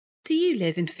Do you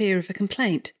live in fear of a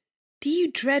complaint? Do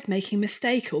you dread making a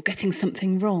mistake or getting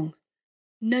something wrong?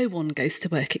 No one goes to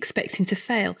work expecting to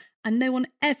fail, and no one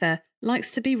ever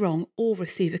likes to be wrong or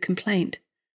receive a complaint.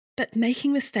 But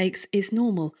making mistakes is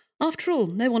normal. After all,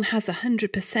 no one has a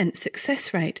 100%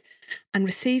 success rate, and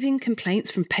receiving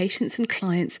complaints from patients and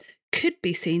clients could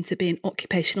be seen to be an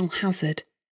occupational hazard.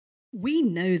 We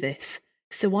know this,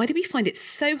 so why do we find it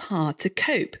so hard to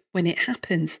cope when it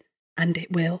happens? And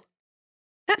it will.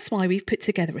 That's why we've put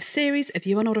together a series of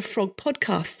You Are Not a Frog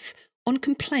podcasts on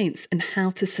complaints and how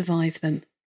to survive them.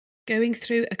 Going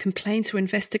through a complaint or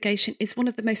investigation is one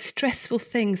of the most stressful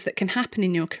things that can happen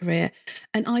in your career,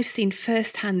 and I've seen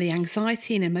firsthand the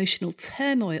anxiety and emotional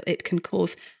turmoil it can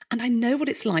cause, and I know what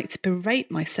it's like to berate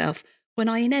myself when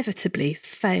I inevitably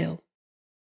fail.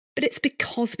 But it's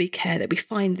because we care that we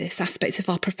find this aspect of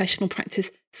our professional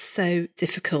practice so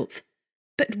difficult.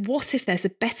 But what if there's a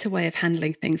better way of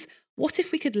handling things? What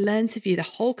if we could learn to view the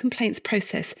whole complaints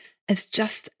process as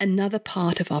just another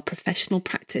part of our professional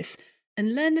practice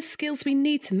and learn the skills we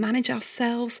need to manage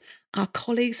ourselves, our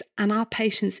colleagues and our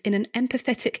patients in an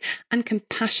empathetic and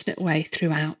compassionate way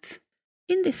throughout?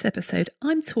 In this episode,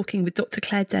 I'm talking with Dr.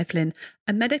 Claire Devlin,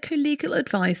 a medico-legal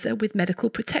advisor with medical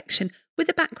protection with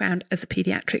a background as a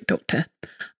paediatric doctor,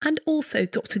 and also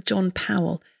Dr. John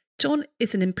Powell. John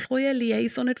is an employer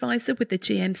liaison advisor with the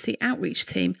GMC outreach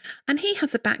team, and he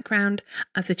has a background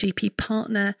as a GP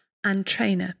partner and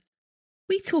trainer.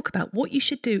 We talk about what you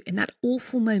should do in that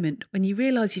awful moment when you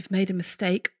realise you've made a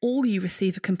mistake or you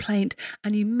receive a complaint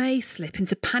and you may slip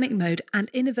into panic mode and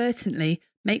inadvertently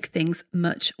make things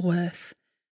much worse.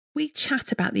 We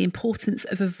chat about the importance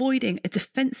of avoiding a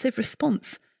defensive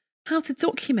response, how to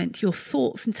document your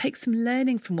thoughts and take some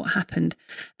learning from what happened,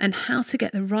 and how to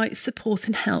get the right support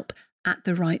and help at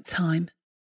the right time.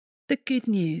 The good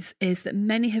news is that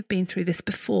many have been through this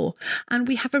before, and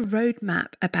we have a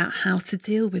roadmap about how to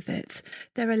deal with it.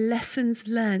 There are lessons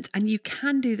learned, and you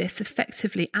can do this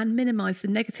effectively and minimise the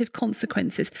negative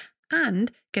consequences and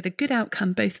get a good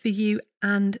outcome both for you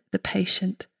and the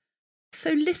patient. So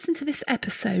listen to this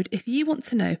episode if you want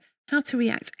to know how to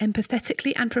react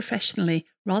empathetically and professionally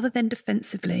rather than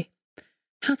defensively,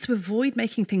 how to avoid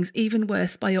making things even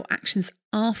worse by your actions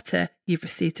after you've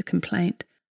received a complaint,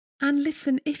 and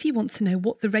listen if you want to know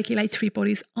what the regulatory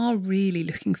bodies are really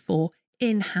looking for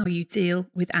in how you deal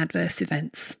with adverse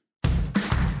events.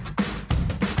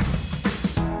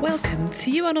 Welcome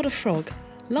to You Are Not a Frog,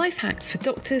 life hacks for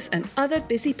doctors and other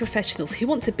busy professionals who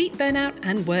want to beat burnout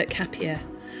and work happier.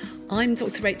 I'm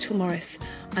Dr. Rachel Morris.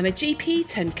 I'm a GP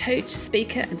turned coach,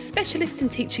 speaker and specialist in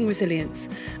teaching resilience,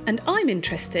 and I'm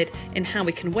interested in how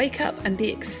we can wake up and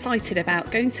be excited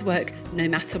about going to work no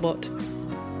matter what.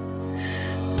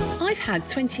 I've had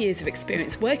 20 years of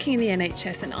experience working in the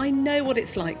NHS, and I know what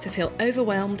it's like to feel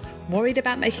overwhelmed, worried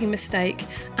about making a mistake,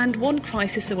 and one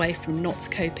crisis away from not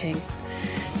coping.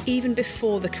 Even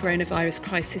before the coronavirus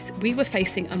crisis, we were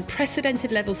facing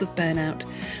unprecedented levels of burnout.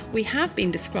 We have been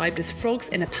described as frogs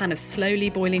in a pan of slowly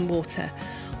boiling water,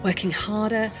 working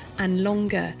harder and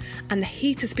longer, and the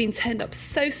heat has been turned up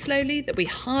so slowly that we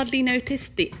hardly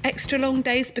noticed the extra long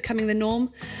days becoming the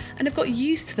norm and have got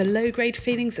used to the low-grade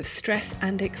feelings of stress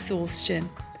and exhaustion.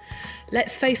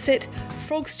 Let's face it,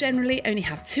 frogs generally only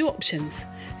have two options: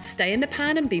 stay in the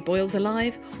pan and be boiled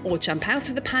alive, or jump out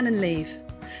of the pan and leave.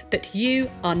 But you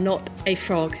are not a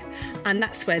frog, and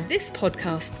that's where this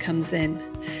podcast comes in.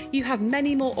 You have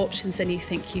many more options than you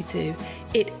think you do.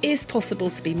 It is possible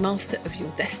to be master of your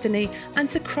destiny and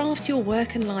to craft your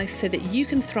work and life so that you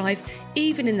can thrive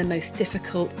even in the most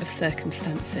difficult of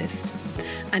circumstances.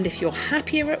 And if you're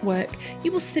happier at work,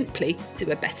 you will simply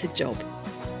do a better job.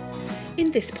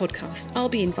 In this podcast, I'll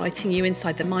be inviting you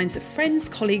inside the minds of friends,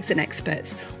 colleagues and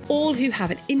experts, all who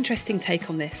have an interesting take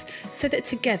on this, so that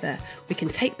together we can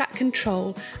take back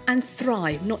control and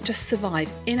thrive, not just survive,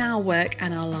 in our work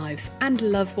and our lives, and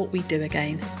love what we do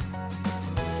again.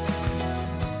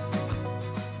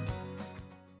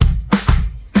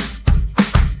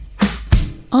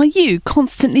 Are you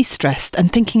constantly stressed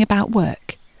and thinking about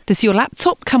work? Does your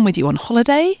laptop come with you on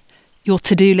holiday? Your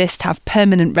to-do list have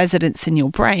permanent residence in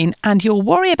your brain, and your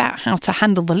worry about how to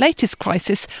handle the latest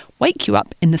crisis wake you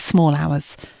up in the small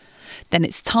hours? Then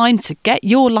it's time to get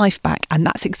your life back, and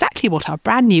that's exactly what our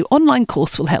brand new online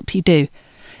course will help you do.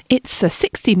 It's a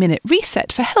 60-minute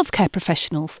reset for healthcare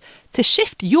professionals to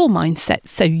shift your mindset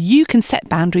so you can set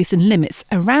boundaries and limits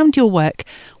around your work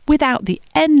without the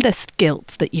endless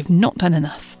guilt that you've not done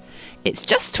enough. It's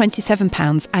just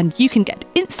 £27 and you can get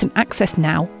instant access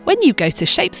now when you go to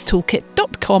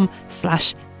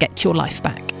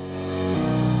shapestoolkit.com/getyourlifeback.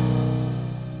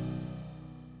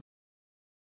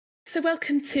 So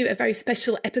welcome to a very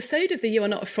special episode of the You Are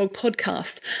Not a Frog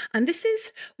podcast. And this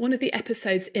is one of the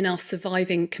episodes in our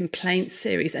Surviving Complaints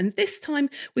series. And this time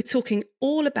we're talking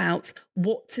all about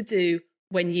what to do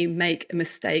when you make a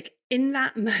mistake. In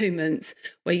that moment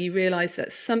where you realise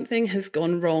that something has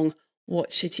gone wrong,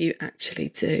 what should you actually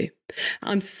do?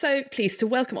 I'm so pleased to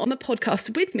welcome on the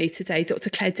podcast with me today Dr.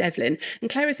 Claire Devlin. And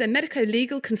Claire is a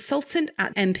medico-legal consultant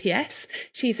at MPS.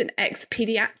 She's an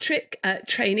ex-paediatric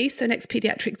trainee, so an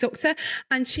ex-paediatric doctor,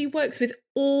 and she works with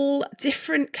all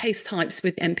different case types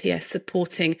with MPS,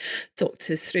 supporting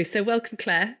doctors through. So welcome,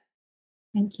 Claire.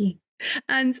 Thank you.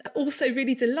 And also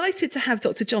really delighted to have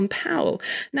Dr. John Powell.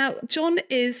 Now, John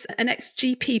is an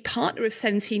ex-GP partner of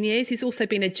 17 years. He's also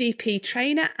been a GP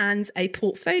trainer and a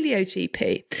portfolio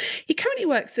GP. He currently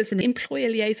works as an employer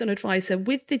liaison advisor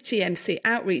with the GMC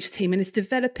outreach team and is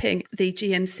developing the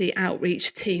GMC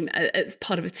outreach team as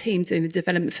part of a team doing the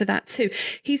development for that too.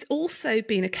 He's also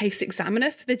been a case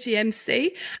examiner for the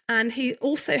GMC, and he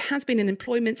also has been an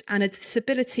employment and a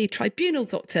disability tribunal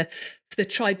doctor for the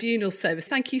tribunal service.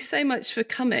 Thank you so much for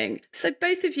coming. So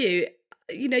both of you,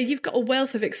 you've got a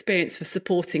wealth of experience for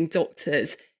supporting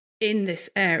doctors in this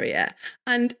area.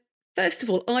 And first of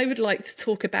all, I would like to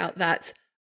talk about that,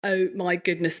 oh my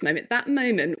goodness moment, that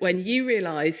moment when you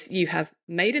realise you have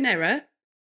made an error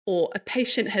or a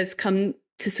patient has come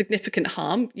to significant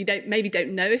harm. You maybe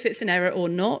don't know if it's an error or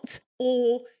not,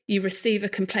 or you receive a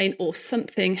complaint or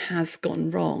something has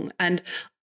gone wrong. And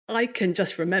I can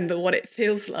just remember what it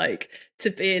feels like to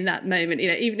be in that moment.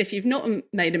 Even if you've not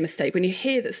made a mistake, when you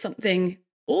hear that something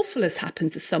awful has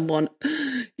happened to someone,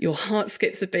 your heart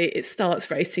skips a beat, it starts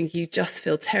racing, you just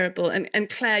feel terrible. And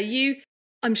Claire, you,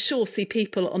 I'm sure, see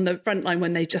people on the front line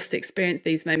when they just experience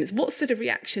these moments. What sort of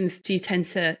reactions do you tend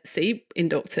to see in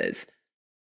doctors?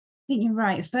 I think you're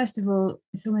right. First of all,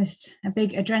 it's almost a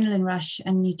big adrenaline rush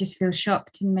and you just feel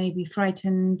shocked and maybe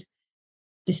frightened,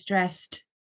 distressed,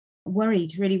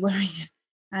 worried, really worried,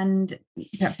 and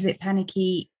perhaps a bit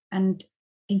panicky and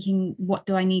thinking, what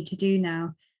do I need to do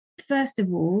now? First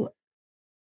of all,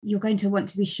 you're going to want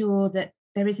to be sure that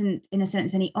there isn't, in a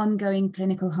sense, any ongoing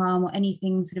clinical harm or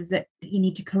anything sort of that you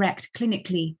need to correct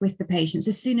clinically with the patients.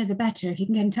 The sooner the better. If you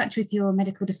can get in touch with your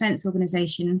medical defence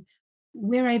organisation,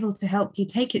 we're able to help you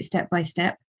take it step by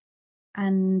step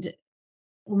and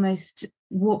almost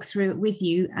walk through it with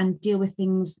you and deal with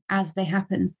things as they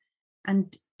happen,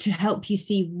 and to help you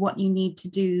see what you need to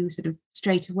do sort of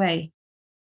straight away.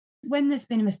 When there's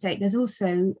been a mistake, there's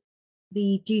also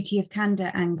the duty of candour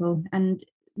angle, and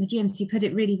the GMC put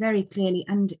it really very clearly,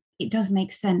 and it does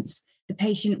make sense. The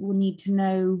patient will need to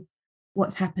know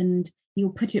what's happened. You'll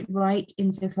put it right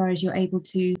insofar as you're able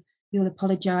to. You'll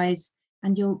apologise,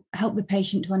 and you'll help the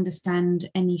patient to understand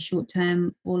any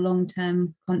short-term or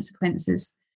long-term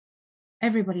consequences.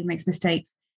 Everybody makes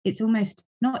mistakes. It's almost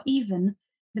not even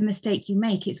the mistake you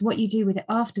make, it's what you do with it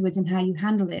afterwards and how you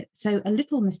handle it. So a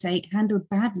little mistake handled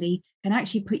badly can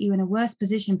actually put you in a worse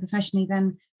position professionally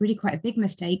than really quite a big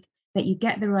mistake that you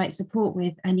get the right support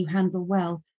with and you handle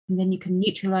well. And then you can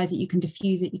neutralize it, you can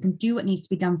diffuse it, you can do what needs to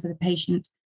be done for the patient,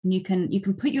 and you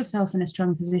can put yourself in a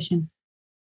strong position.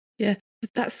 Yeah,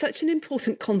 that's such an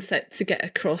important concept to get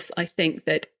across. I think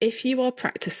that if you are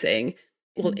practicing,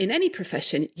 well, in any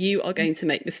profession, you are going to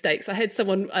make mistakes. I heard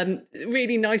someone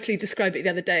really nicely describe it the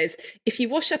other day as, if you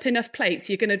wash up enough plates,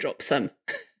 you're going to drop some.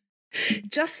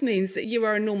 Just means that you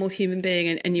are a normal human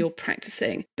being and you're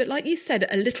practicing. But like you said,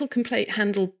 a little complaint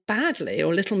handled badly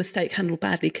or a little mistake handled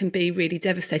badly can be really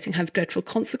devastating, have dreadful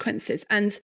consequences.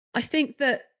 And I think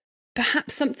that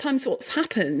perhaps sometimes what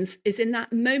happens is in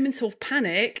that moment of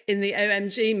panic, in the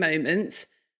OMG moment,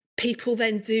 people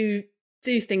then do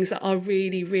things that are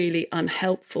really, really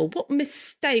unhelpful. What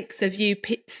mistakes have you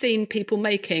seen people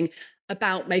making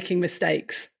about making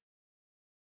mistakes?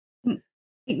 I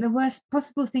think the worst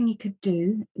possible thing you could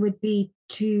do would be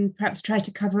to perhaps try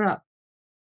to cover up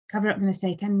the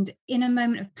mistake. And in a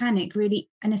moment of panic,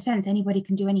 really, in a sense, anybody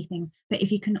can do anything. But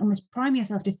if you can almost prime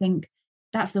yourself to think,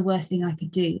 that's the worst thing I could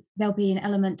do, there'll be an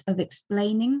element of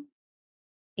explaining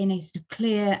in a sort of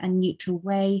clear and neutral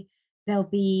way. There'll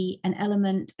be an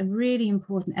element, a really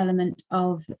important element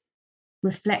of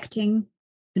reflecting,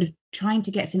 sort of trying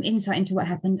to get some insight into what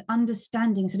happened,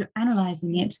 understanding, sort of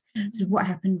analysing it, sort of what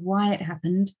happened, why it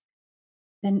happened,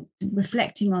 then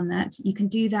reflecting on that. You can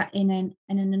do that in an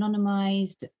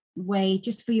anonymised way,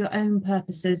 just for your own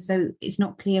purposes, so it's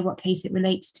not clear what case it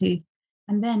relates to.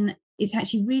 And then it's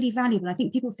actually really valuable. I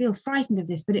think people feel frightened of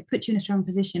this, but it puts you in a strong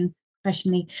position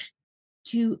professionally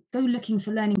to go looking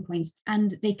for learning points,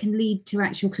 and they can lead to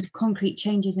actual sort of concrete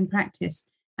changes in practice.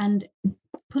 And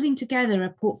pulling together a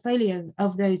portfolio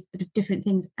of those sort of different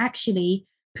things actually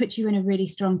puts you in a really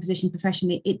strong position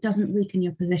professionally. It doesn't weaken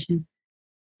your position.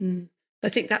 I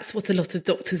think that's what a lot of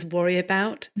doctors worry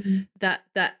about,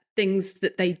 that things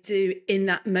that they do in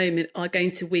that moment are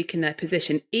going to weaken their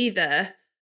position. Either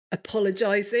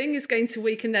apologising is going to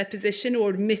weaken their position, or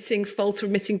admitting fault or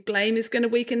admitting blame is going to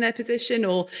weaken their position,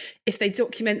 or if they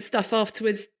document stuff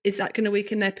afterwards, is that going to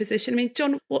weaken their position? I mean,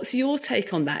 John, what's your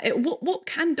take on that? What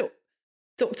can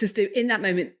doctors do in that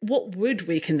moment? What would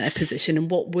weaken their position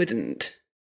and what wouldn't?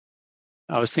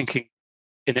 I was thinking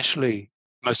initially,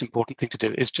 the most important thing to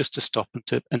do is just to stop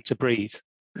and to breathe,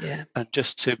 and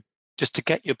just to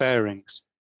get your bearings,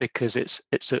 because it's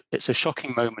a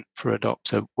shocking moment for a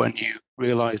doctor when you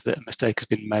realise that a mistake has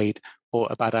been made or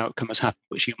a bad outcome has happened,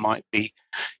 which you might be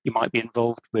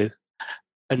involved with.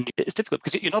 And it's difficult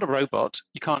because you're not a robot.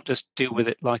 You can't just deal with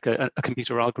it like a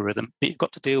computer algorithm. But you've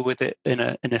got to deal with it in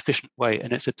an efficient way,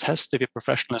 and it's a test of your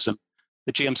professionalism.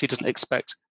 The GMC doesn't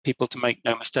expect people to make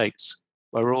no mistakes.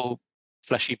 We're all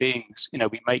fleshy beings.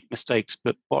 We make mistakes,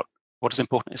 but what is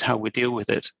important is how we deal with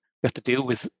it. We have to deal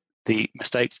with the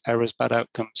mistakes, errors, bad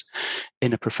outcomes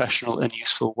in a professional and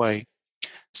useful way.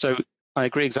 So I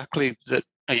agree exactly that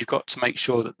you've got to make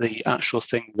sure that the actual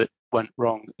thing that went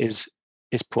wrong is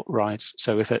put right.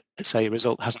 So if say a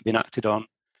result hasn't been acted on,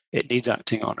 it needs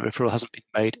acting on, or if a referral hasn't been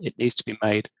made, it needs to be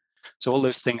made. So all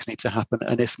those things need to happen.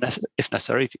 And if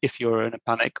necessary, if you're in a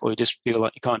panic or you just feel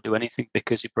like you can't do anything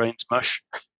because your brain's mush,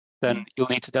 then you'll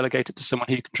need to delegate it to someone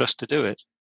who you can trust to do it.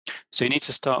 So you need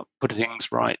to start putting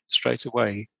things right straight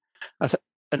away.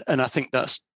 And I think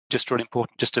that's just really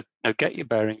important, just to get your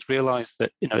bearings, realize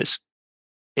that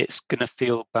it's going to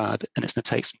feel bad, and it's going to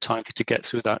take some time for you to get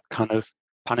through that kind of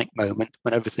panic moment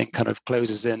when everything kind of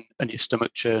closes in and your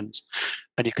stomach churns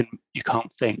and you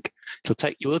can't think.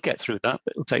 You will get through that,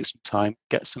 but it'll take some time.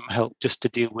 Get some help just to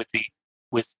deal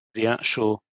with the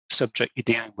actual subject you're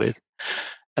dealing with.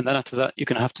 And then after that, you're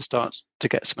going to have to start to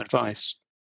get some advice.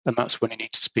 And that's when you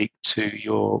need to speak to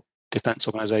your defence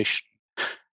organisation,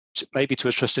 maybe to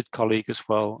a trusted colleague as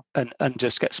well, and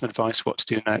just get some advice what to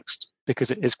do next,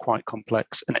 because it is quite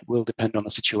complex and it will depend on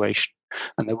the situation.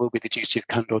 And there will be the duty of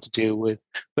candour to deal with,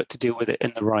 but to deal with it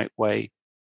in the right way.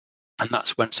 And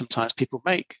that's when sometimes people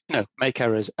make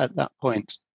errors at that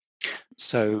point.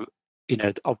 So,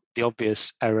 the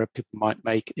obvious error people might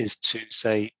make is to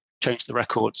say, change the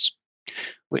records,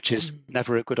 which is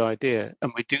never a good idea.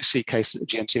 And we do see cases at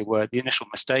GMC where the initial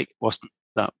mistake wasn't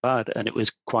that bad and it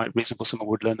was quite reasonable. Someone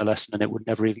would learn the lesson and it would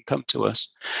never even come to us.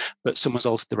 But someone's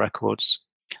altered the records.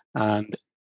 And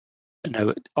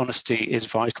honesty is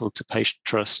vital to patient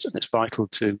trust, and it's vital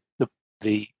to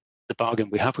the bargain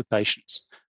we have with patients.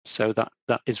 So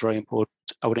that is very important.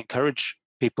 I would encourage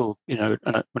people, and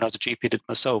when I was a GP, did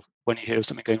myself, when you hear of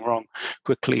something going wrong,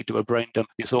 quickly do a brain dump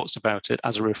of your thoughts about it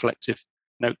as a reflective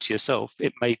note to yourself.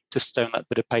 It may just stay on that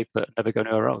bit of paper and never go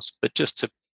anywhere else, but just to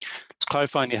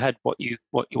clarify in your head what you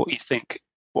think.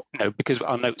 Because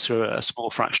our notes are a small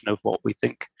fraction of what we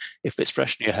think. If it's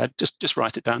fresh in your head, just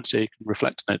write it down so you can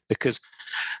reflect on it. Because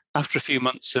after a few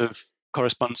months of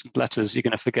correspondence and letters, you're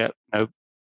going to forget,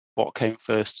 what came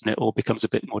first, and it all becomes a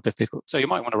bit more difficult. So you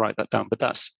might want to write that down, but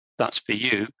that's for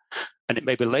you. And it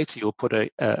may be later you'll put a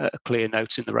clear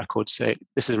note in the record, say,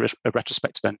 this is a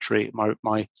retrospective entry,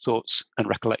 my thoughts and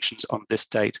recollections on this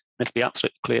date. And it'll be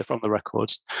absolutely clear from the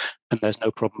records, and there's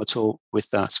no problem at all with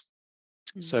that.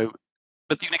 So,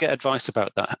 but you're going to get advice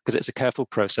about that, because it's a careful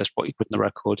process what you put in the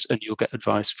records, and you'll get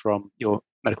advice from your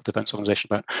medical defence organisation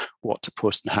about what to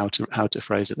put and how to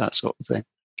phrase it, that sort of thing.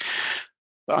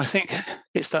 But I think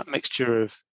it's that mixture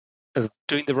of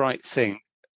doing the right thing,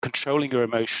 controlling your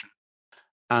emotion,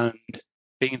 and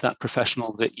being that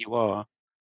professional that you are,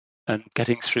 and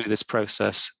getting through this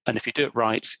process. And if you do it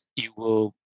right, you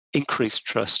will increase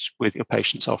trust with your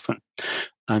patients often,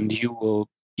 and you will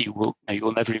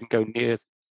never even go near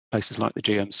places like the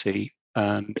GMC,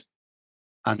 and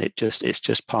it's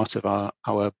just part of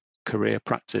our career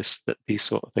practice that these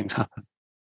sort of things happen.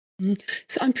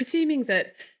 So I'm presuming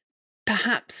that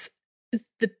perhaps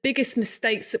the biggest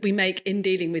mistakes that we make in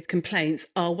dealing with complaints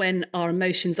are when our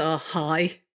emotions are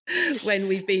high, when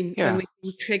we've been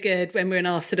triggered, when we're in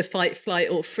our sort of fight, flight,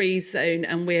 or freeze zone,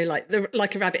 and we're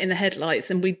like a rabbit in the headlights,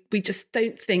 and we just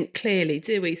don't think clearly,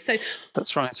 do we? So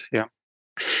that's right. Yeah.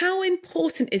 How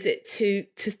important is it to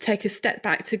take a step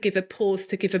back, to give a pause,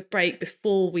 to give a break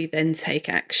before we then take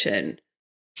action?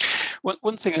 Well,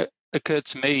 one thing that occurred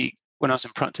to me when I was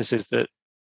in practice is that,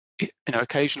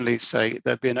 occasionally, say,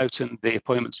 there'd be a note in the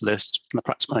appointments list from the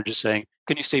practice manager saying,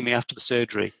 can you see me after the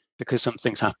surgery because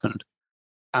something's happened?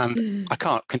 And I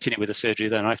can't continue with the surgery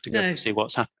then. I have to go and see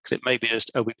what's happened, because it may be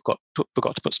just, we've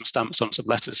forgot to put some stamps on some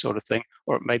letters sort of thing,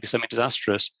 or it may be something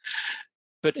disastrous.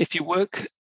 But if you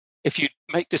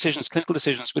make decisions, clinical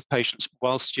decisions with patients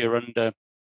whilst you're under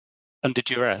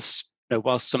duress,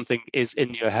 whilst something is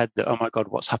in your head that, oh my God,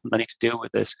 what's happened? I need to deal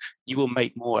with this. You will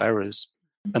make more errors.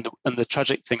 And the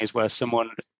tragic thing is where someone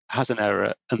has an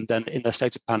error and then in their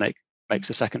state of panic makes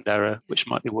a second error, which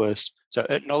might be worse. So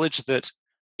acknowledge that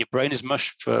your brain is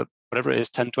mush for whatever it is,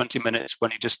 10, 20 minutes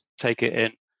when you just take it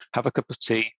in, have a cup of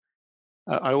tea.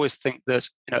 I always think that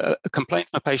a complaint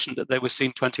from a patient that they were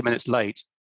seen 20 minutes late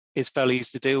is fairly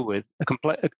easy to deal with. A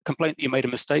complaint that you made a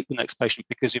mistake with the next patient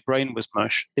because your brain was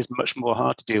mush is much more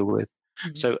hard to deal with.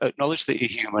 So acknowledge that you're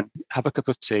human, have a cup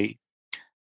of tea,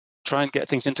 try and get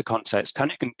things into context. Can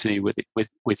you continue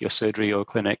with your surgery or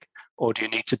clinic, or do you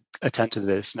need to attend to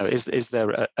this? Is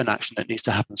there an action that needs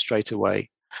to happen straight away?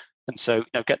 And so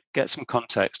get some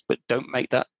context, but don't make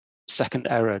that second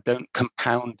error. Don't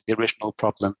compound the original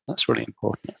problem. That's really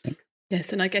important, I think.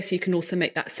 Yes, and I guess you can also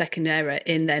make that second error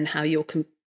in then how you're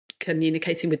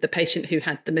communicating with the patient who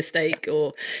had the mistake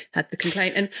or had the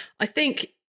complaint. And I think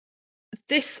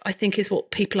this is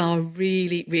what people are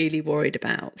really, really worried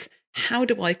about. How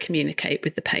do I communicate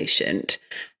with the patient?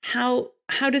 How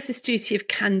does this duty of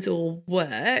candour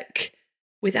work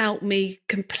without me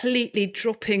completely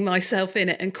dropping myself in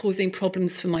it and causing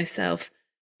problems for myself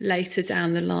later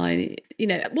down the line?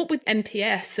 What would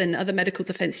MPS and other medical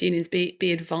defence unions be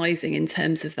advising in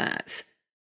terms of that?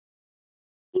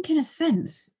 I think in a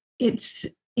sense, it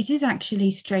is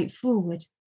actually straightforward,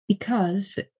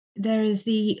 because it's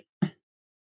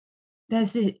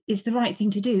the right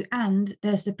thing to do, and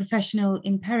there's the professional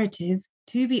imperative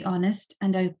to be honest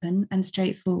and open and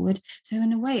straightforward. So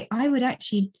in a way, I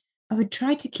would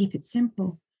try to keep it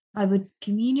simple. I would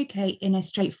communicate in a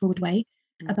straightforward way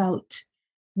about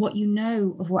what you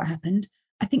know of what happened.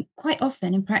 I think quite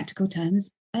often in practical terms,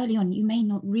 early on, you may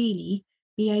not really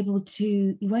be able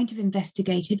to, you won't have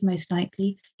investigated most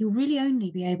likely. You'll really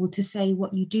only be able to say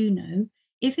what you do know.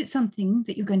 If it's something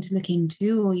that you're going to look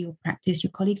into, or your practice,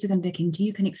 your colleagues are going to look into,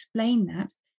 you can explain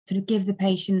that, sort of give the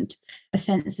patient a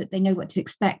sense that they know what to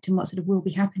expect and what sort of will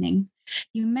be happening.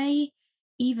 You may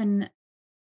even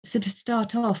sort of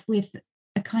start off with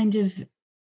a kind of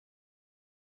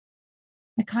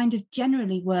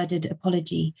generally worded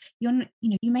apology. You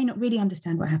may not really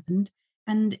understand what happened,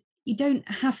 and you don't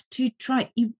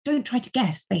try to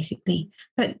guess, basically.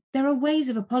 But there are ways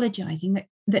of apologizing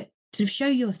that sort of show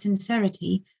your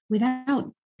sincerity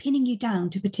without pinning you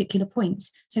down to particular points.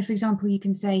 So, for example, you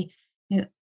can say,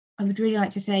 I would really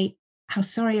like to say how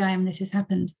sorry I am this has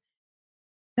happened.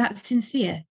 That's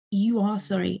sincere. You are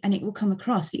sorry, and it will come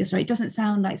across that you're sorry. It doesn't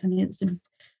sound like something that's sort of,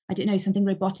 I don't know, something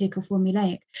robotic or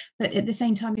formulaic. But at the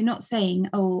same time, you're not saying,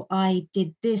 oh, I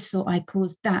did this or I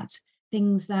caused that,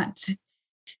 things that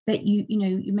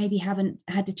you maybe haven't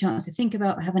had the chance to think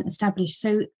about or haven't established.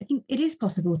 So I think it is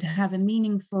possible to have a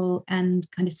meaningful and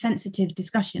kind of sensitive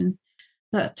discussion,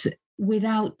 but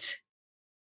without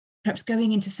perhaps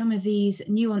going into some of these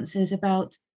nuances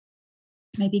about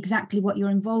maybe exactly what your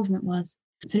involvement was.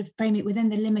 Sort of frame it within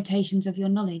the limitations of your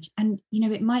knowledge. And,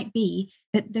 it might be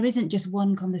that there isn't just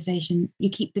one conversation. You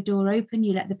keep the door open,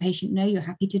 you let the patient know you're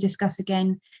happy to discuss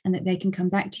again, and that they can come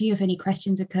back to you if any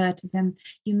questions occur to them.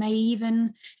 You may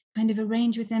even kind of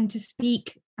arrange with them to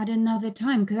speak at another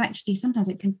time, because actually sometimes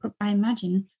it can, I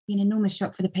imagine, be an enormous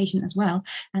shock for the patient as well.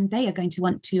 And they are going to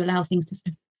want to allow things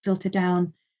to filter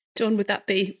down. John, would that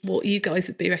be what you guys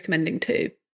would be recommending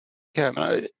too? Yeah,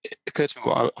 it occurred to me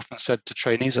what I often said to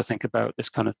trainees, I think, about this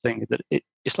kind of thing, that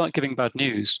it's like giving bad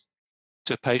news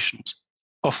to a patient.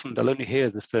 Often they'll only hear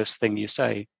the first thing you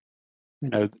say,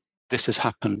 this has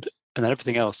happened, and then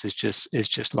everything else is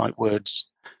just like words.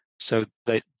 So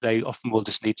they often will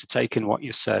just need to take in what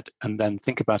you said and then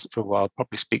think about it for a while,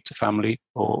 probably speak to family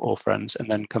or friends, and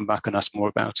then come back and ask more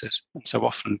about it. And so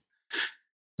often,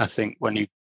 I think when you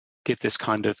give this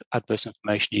kind of adverse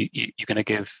information, you're going to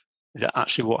give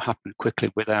actually what happened quickly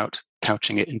without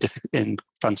couching it in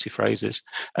fancy phrases,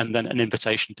 and then an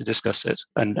invitation to discuss it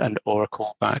and or a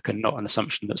call back, and not an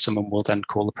assumption that someone will then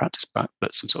call the practice back,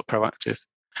 but some sort of proactive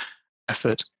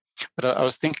effort. But I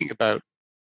was thinking about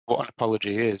what an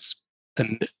apology is,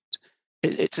 and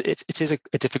it is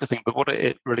a difficult thing, but what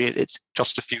it really is, it's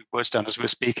just a few words down as we were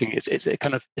speaking. It's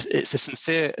a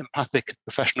sincere, empathic,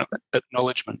 professional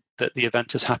acknowledgement that the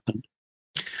event has happened.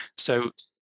 So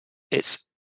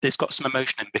it's got some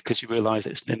emotion in, because you realise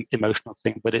it's an emotional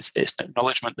thing, but it's an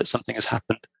acknowledgement that something has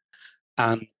happened,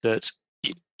 and that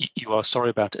you are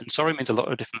sorry about it. And sorry means a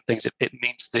lot of different things. It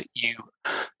means that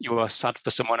you are sad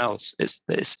for someone else. It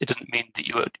doesn't mean that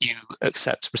you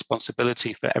accept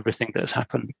responsibility for everything that has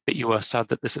happened, but you are sad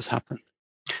that this has happened.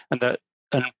 And I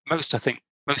think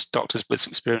most doctors with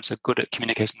some experience are good at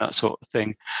communicating that sort of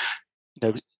thing.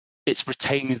 It's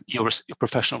retaining your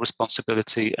professional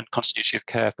responsibility and continuity of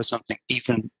care for something,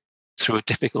 even through a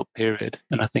difficult period.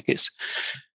 And I think it's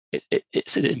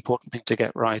an important thing to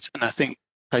get right. And I think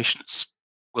patients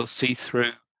will see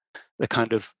through the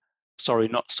kind of sorry,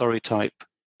 not sorry type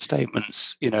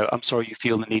statements. I'm sorry you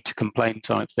feel the need to complain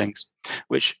type things,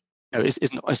 which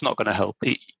it's not going to help.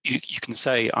 You can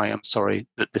say, I am sorry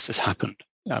that this has happened.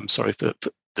 I'm sorry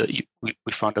that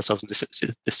we find ourselves in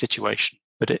this situation.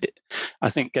 But I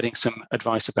think getting some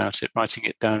advice about it, writing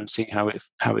it down and seeing how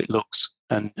it looks,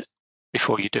 and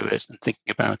before you do it, and thinking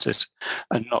about it,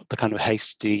 and not the kind of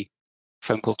hasty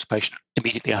phone call to patient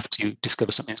immediately after you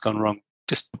discover something's gone wrong,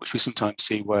 which we sometimes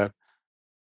see where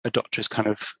a doctor is kind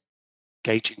of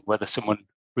gauging whether someone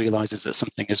realizes that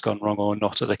something has gone wrong or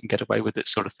not, or they can get away with it,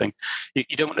 sort of thing.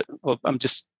 You don't want to. Well,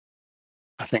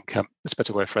 I think that's a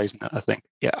better way of phrasing that.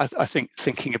 I think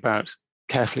thinking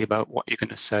carefully about what you're going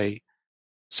to say,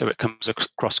 so it comes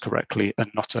across correctly and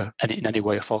not in any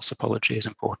way a false apology, is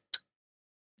important.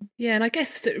 Yeah, and I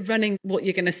guess that running what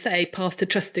you're going to say past a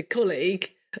trusted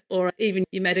colleague or even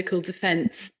your medical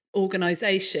defence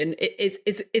organisation is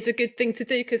a good thing to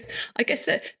do, because I guess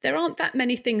that there aren't that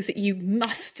many things that you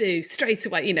must do straight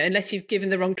away, unless you've given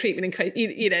the wrong treatment and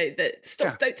that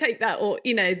stop, don't take that, or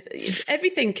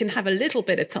everything can have a little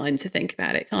bit of time to think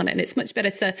about it, can't it? And it's much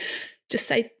better to just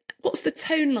say, what's the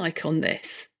tone like on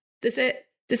this? Does it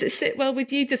sit well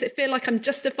with you? Does it feel like I'm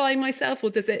justifying myself, or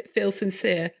does it feel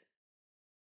sincere?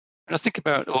 And I think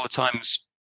about all the times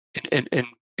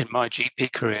in my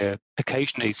GP career,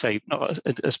 occasionally, say, not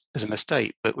as a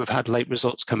mistake, but we've had late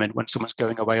results come in when someone's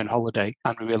going away on holiday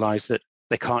and we realise that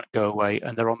they can't go away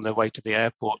and they're on their way to the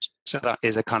airport. So that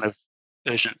is a kind of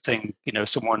urgent thing.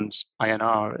 Someone's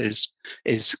INR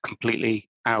is completely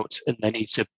out and they need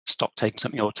to stop taking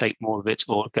something or take more of it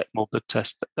or get more blood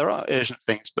tests. There are urgent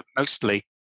things, but mostly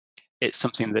it's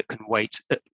something that can wait,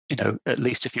 at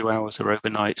least a few hours or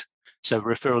overnight. So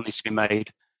referral needs to be made.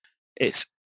 It's,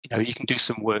 you can do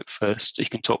some work first. You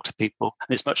can talk to people.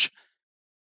 And it's much,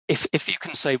 if you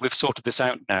can say we've sorted this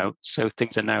out now, so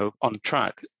things are now on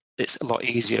track, it's a lot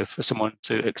easier for someone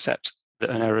to accept that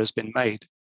an error has been made.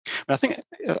 And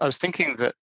I was thinking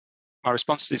that my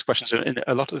response to these questions are, in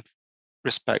a lot of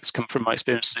respects, come from my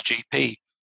experience as a GP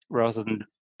rather than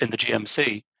in the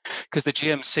GMC, because the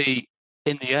GMC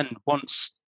in the end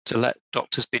wants to let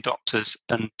doctors be doctors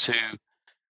and to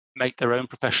make their own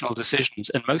professional decisions.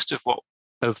 And most of what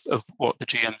the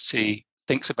GMC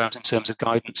thinks about in terms of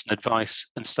guidance and advice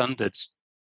and standards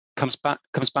comes back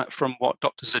from what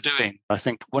doctors are doing. I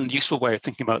think one useful way of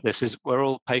thinking about this is we're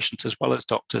all patients as well as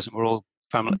doctors, and we're all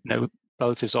family,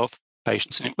 relatives of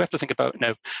patients. And we have to think about,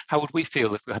 how would we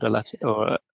feel if we had a letter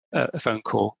or a phone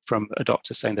call from a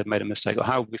doctor saying they've made a mistake, or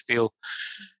how would we feel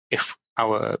if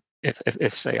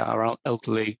say our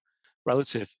elderly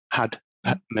relative had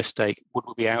a mistake? Would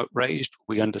we be outraged?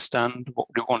 Would we understand? What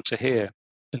would we want to hear?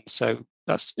 And so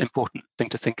that's an important thing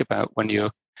to think about when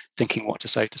you're thinking what to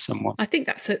say to someone. I think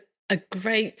that's a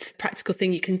great practical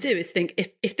thing you can do, is think,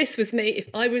 if this was me, if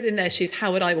I was in their shoes,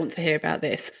 how would I want to hear about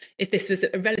this? If this was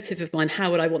a relative of mine,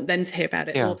 how would I want them to hear about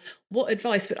it? Yeah. Or what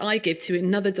advice would I give to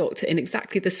another doctor in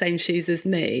exactly the same shoes as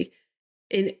me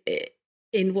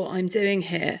in what I'm doing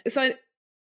here? So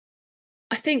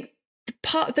I think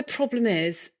part of the problem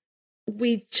is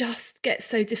we just get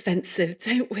so defensive,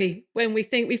 don't we? When we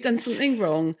think we've done something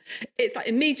wrong, it's like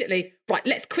immediately, right,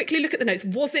 let's quickly look at the notes.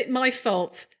 Was it my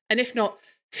fault? And if not,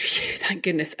 phew, thank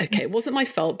goodness. Okay, it wasn't my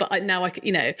fault, but now I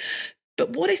can,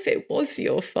 but what if it was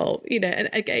your fault? And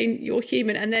again, you're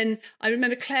human. And then I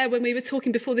remember, Claire, when we were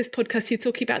talking before this podcast, you were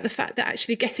talking about the fact that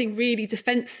actually getting really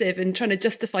defensive and trying to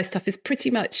justify stuff is pretty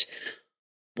much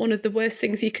one of the worst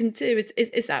things you can do.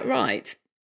 Is that right?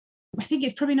 I think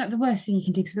it's probably not the worst thing you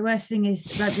can do, because the worst thing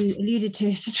is, like we alluded to,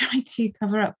 is to try to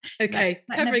cover up. Okay,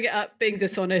 covering it up, being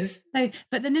dishonest. So,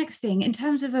 but the next thing, in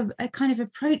terms of a kind of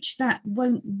approach that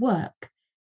won't work,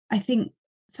 I think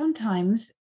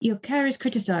sometimes your care is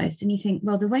criticised and you think,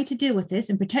 well, the way to deal with this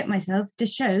and protect myself is to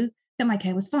show that my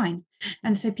care was fine.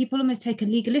 And so people almost take a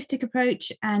legalistic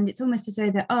approach, and it's almost as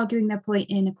though they're arguing their point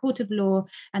in a court of law,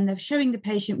 and they're showing the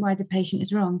patient why the patient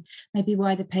is wrong, maybe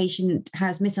why the patient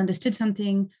has misunderstood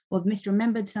something or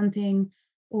misremembered something,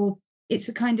 or it's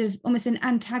a kind of almost an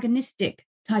antagonistic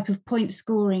type of point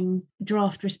scoring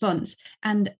draft response.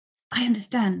 And I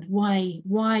understand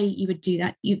why you would do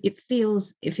that. It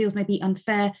feels maybe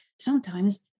unfair.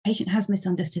 Sometimes the patient has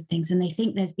misunderstood things and they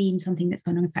think there's been something that's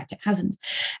gone on. In fact, it hasn't.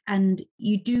 And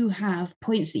you do have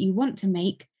points that you want to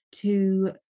make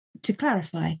to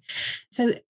clarify.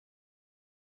 So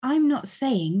I'm not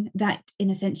saying that, in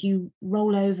a sense, you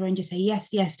roll over and just say yes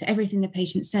to everything the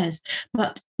patient says,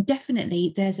 but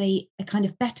definitely there's a kind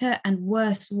of better and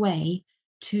worse way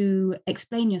to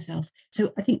explain yourself.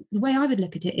 So I think the way I would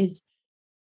look at it is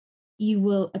you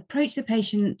will approach the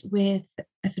patient with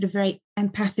a sort of very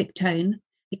empathic tone,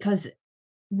 because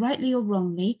rightly or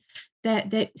wrongly,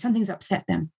 something's upset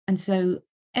them. And so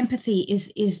empathy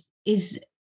is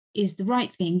the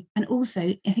right thing. And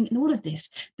also, I think in all of this,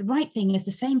 the right thing is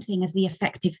the same thing as the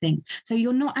effective thing. So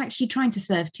you're not actually trying to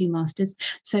serve two masters.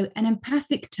 So an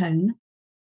empathic tone,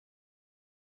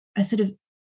 a sort of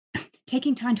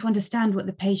taking time to understand what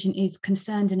the patient is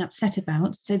concerned and upset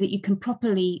about, so that you can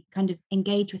properly kind of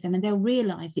engage with them, and they'll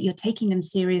realize that you're taking them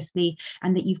seriously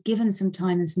and that you've given some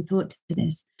time and some thought to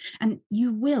this. And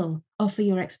you will offer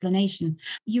your explanation.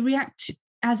 You react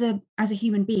as a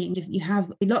human being. If you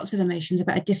have lots of emotions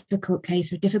about a difficult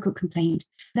case or a difficult complaint,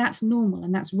 that's normal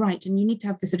and that's right. And you need to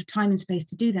have the sort of time and space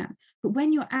to do that. But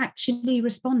when you're actually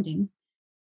responding,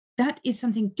 that is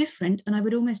something different. And I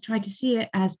would almost try to see it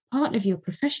as part of your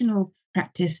professional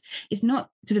practice. It's not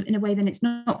sort of in a way, then it's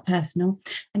not personal.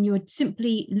 And you're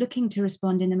simply looking to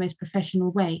respond in the most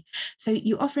professional way. So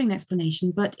you're offering an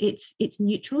explanation, but it's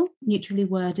neutrally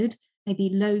worded, maybe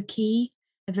low key,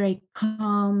 a very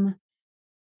calm,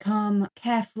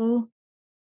 careful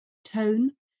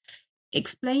tone,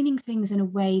 explaining things in a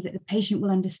way that the patient will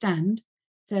understand.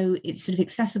 So it's sort of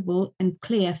accessible and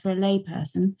clear for a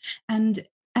layperson. And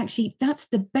actually, that's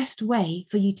the best way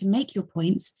for you to make your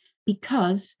points,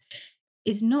 because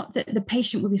it's not that the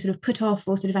patient will be sort of put off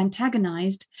or sort of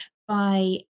antagonized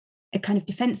by a kind of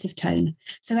defensive tone.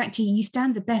 So actually, you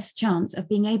stand the best chance of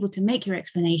being able to make your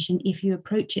explanation if you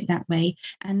approach it that way,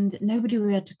 and nobody will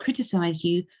be able to criticize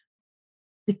you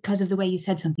because of the way you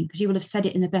said something, because you will have said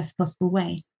it in the best possible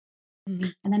way. Mm-hmm.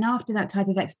 And then after that type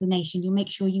of explanation, you'll make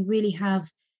sure you really have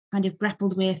kind of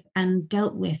grappled with and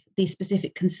dealt with the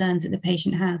specific concerns that the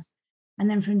patient has. And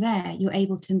then from there, you're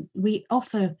able to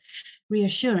offer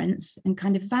reassurance, and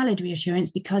kind of valid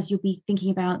reassurance, because you'll be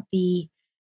thinking about the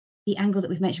angle that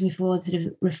we've mentioned before, sort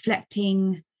of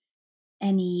reflecting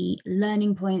any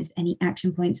learning points, any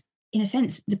action points. In a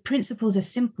sense, the principles are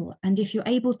simple. And if you're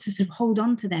able to sort of hold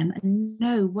on to them and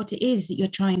know what it is that you're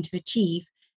trying to achieve,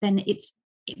 then it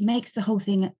makes the whole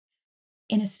thing,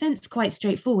 in a sense, quite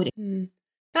straightforward.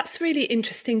 That's a really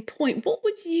interesting point. What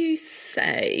would you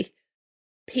say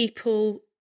people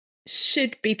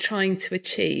should be trying to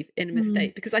achieve in a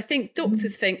mistake? Because I think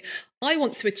doctors think, I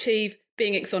want to achieve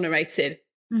being exonerated.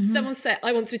 Someone said,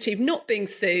 I want to achieve not being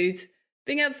sued,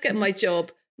 being able to get my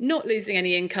job, not losing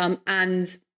any income, and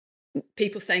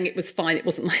people saying it was fine, it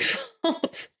wasn't my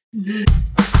fault.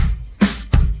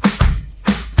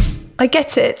 I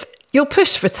get it. You're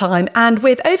pushed for time, and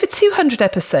with over 200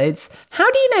 episodes,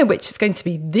 how do you know which is going to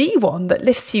be the one that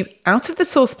lifts you out of the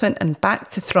saucepan and back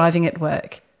to thriving at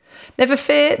work? Never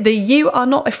fear, the You Are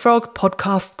Not a Frog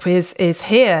podcast quiz is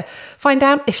here. Find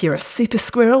out if you're a super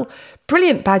squirrel,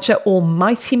 brilliant badger, or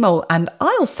mighty mole, and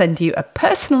I'll send you a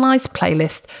personalised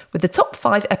playlist with the top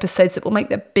 5 episodes that will make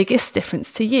the biggest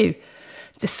difference to you.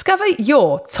 Discover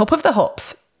your top of the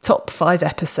hops, top 5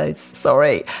 episodes,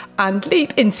 and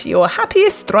leap into your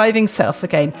happiest, thriving self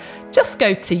again. Just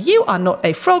go to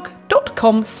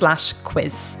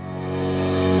youarenotafrog.com/quiz.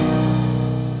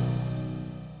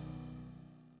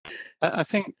 I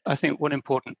think one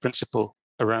important principle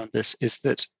around this is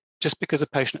that just because a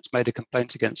patient's made a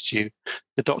complaint against you,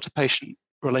 the doctor-patient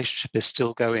relationship is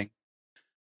still going.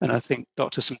 And I think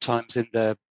doctors sometimes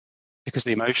because of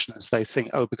the emotions, they think,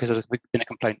 because there's been a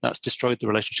complaint, that's destroyed the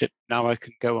relationship. Now I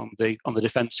can go on the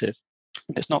defensive.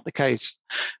 And it's not the case.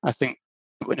 I think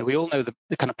we all know the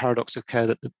kind of paradox of care,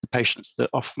 that the patients that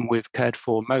often we've cared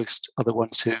for most are the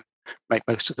ones who make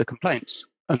most of the complaints,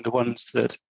 and the ones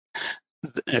that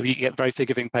you get very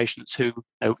forgiving patients who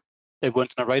they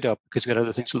weren't on our radar because we had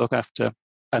other things to look after,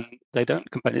 and they don't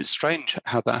complain. It's strange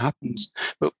how that happens,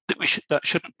 but that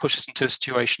shouldn't push us into a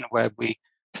situation where we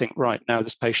think, right, now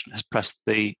this patient has pressed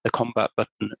the combat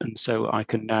button, and so I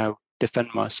can now defend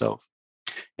myself.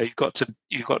 You've got to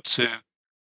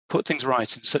put things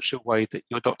right in such a way that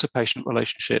your doctor-patient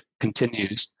relationship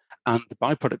continues, and the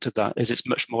byproduct of that is it's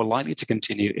much more likely to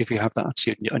continue if you have that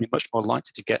attitude, and you're only much more likely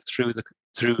to get through the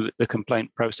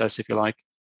complaint process, if you like,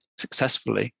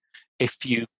 successfully, if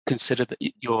you consider that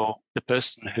the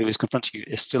person who is confronting you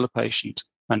is still a patient,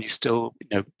 and you still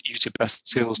use your best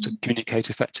skills to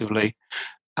communicate effectively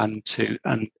and to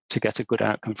get a good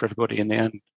outcome for everybody in the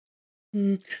end.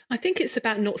 I think it's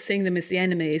about not seeing them as the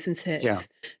enemy, isn't it? Yeah.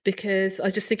 Because I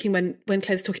was just thinking when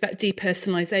Claire's talking about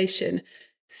depersonalization,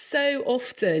 so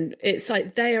often it's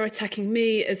like they are attacking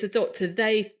me as a doctor.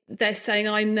 They're saying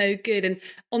I'm no good, and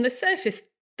on the surface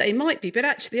they might be, but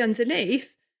actually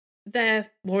underneath they're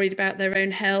worried about their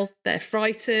own health. They're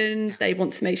frightened. They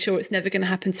want to make sure it's never going to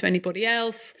happen to anybody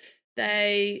else.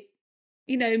 They,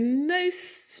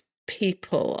 most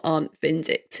people aren't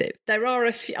vindictive. There are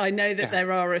a few. I know that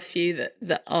there are a few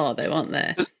that are, though, aren't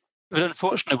there? But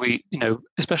unfortunately,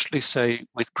 especially say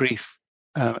with grief,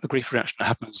 a grief reaction that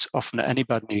happens often at any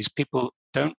bad news, people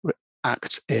don't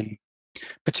act in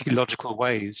particularly logical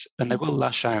ways, and they will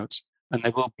lash out and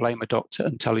they will blame a doctor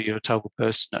and tell you you're a terrible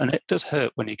person. And it does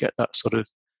hurt when you get that sort of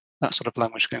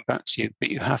language going back to you. But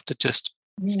you have to just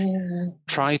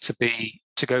try to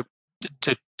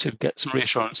get some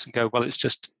reassurance and go, well, it's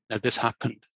just this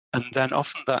happened. And then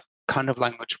often that kind of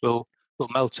language will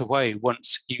melt away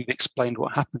once you've explained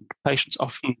what happened. Patients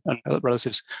often, and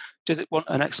relatives, do want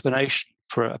an explanation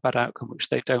for a bad outcome which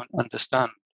they don't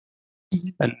understand.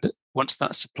 And once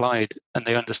that's supplied and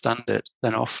they understand it,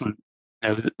 then often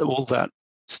all that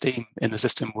steam in the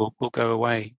system will go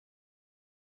away.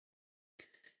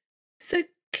 So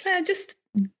Claire, just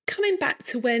coming back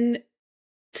to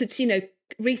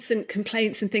recent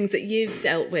complaints and things that you've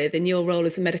dealt with in your role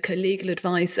as a medical legal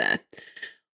advisor,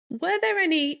 were there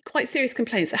any quite serious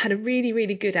complaints that had a really,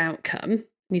 really good outcome and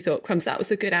you thought, crumbs, that was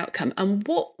a good outcome? And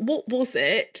what was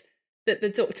it that the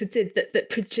doctor did that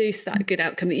produced that good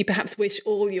outcome that you perhaps wish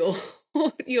all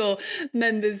your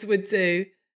members would do?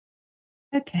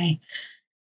 Okay.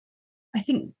 I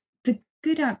think the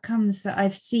good outcomes that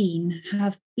I've seen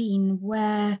have been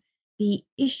where the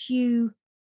issue,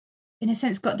 in a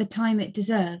sense, got the time it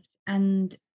deserved.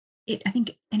 And I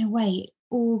think, in a way, it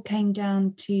all came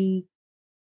down to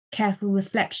careful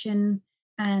reflection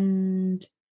and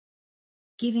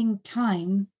giving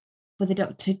time for the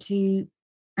doctor to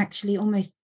actually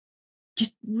almost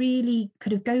just really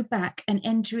kind of go back and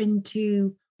enter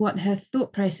into what her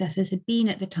thought processes had been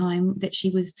at the time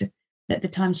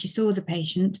she saw the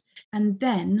patient, and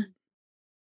then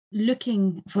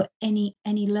looking for any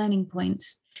learning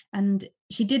points. And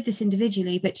she did this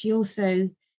individually, but she also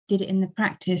did it in the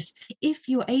practice. If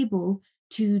you're able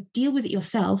to deal with it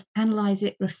yourself, analyze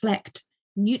it, reflect,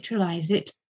 neutralize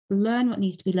it, learn what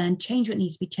needs to be learned, change what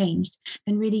needs to be changed,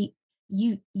 then really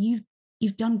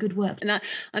you've done good work. And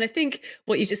I think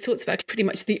what you just talked about is pretty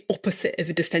much the opposite of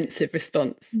a defensive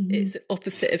response. Mm-hmm. It's the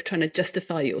opposite of trying to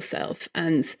justify yourself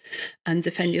and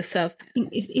defend yourself. I think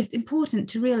it's important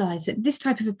to realise that this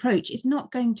type of approach is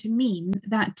not going to mean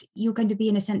that you're going to be,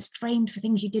 in a sense, framed for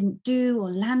things you didn't do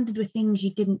or landed with things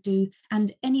you didn't do.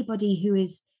 And anybody who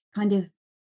is kind of,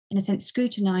 in a sense,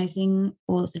 scrutinising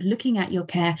or sort of looking at your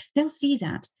care, they'll see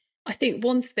that. I think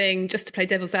one thing, just to play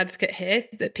devil's advocate here,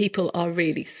 that people are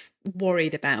really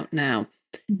worried about now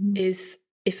is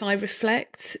if I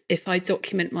reflect, if I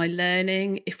document my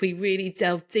learning, if we really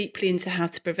delve deeply into how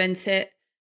to prevent it,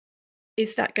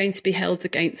 is that going to be held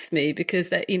against me? Because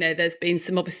there's been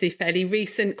some obviously fairly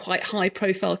recent, quite high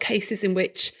profile cases in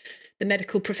which the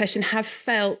medical profession have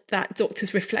felt that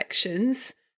doctors'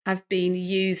 reflections have been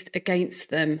used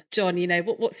against them. John,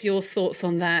 what's your thoughts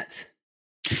on that?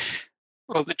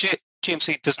 Well, the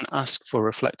GMC doesn't ask for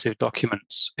reflective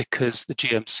documents because the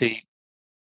GMC,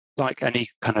 like any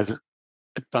kind of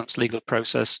advanced legal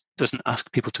process, doesn't ask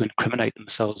people to incriminate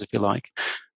themselves, if you like.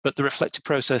 But the reflective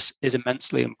process is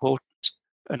immensely important.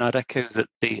 And I'd echo that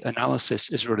the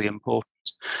analysis is really important.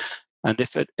 And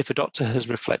if a doctor has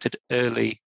reflected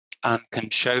early and can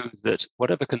show that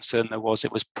whatever concern there was,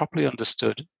 it was properly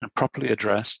understood and properly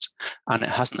addressed, and it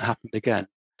hasn't happened again,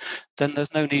 then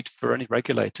there's no need for any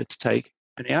regulator to take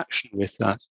any action with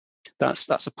that.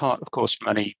 That's apart, of course,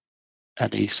 from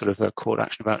any sort of a court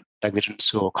action about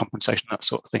negligence or compensation, that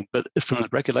sort of thing. But from a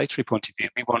regulatory point of view,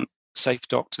 we want safe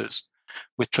doctors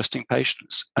with trusting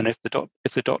patients. And if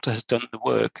the doctor has done the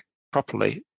work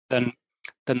properly, then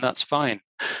that's fine.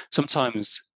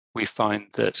 Sometimes we find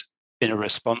that in a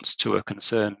response to a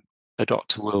concern, a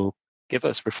doctor will give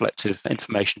us reflective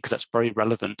information because that's very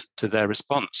relevant to their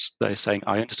response. They're saying,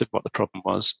 I understood what the problem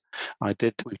was.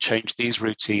 We changed these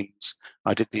routines.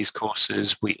 I did these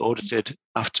courses. We audited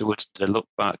afterwards, did a look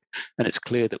back, and it's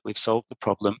clear that we've solved the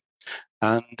problem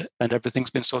and everything's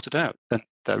been sorted out. And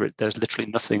there's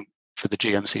literally nothing for the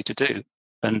GMC to do.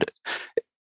 And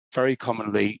very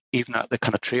commonly, even at the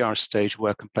kind of triage stage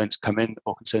where complaints come in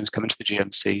or concerns come into the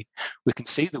GMC, we can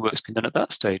see the work's been done at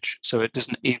that stage. So it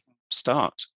doesn't even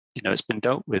start it's been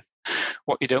dealt with.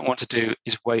 What you don't want to do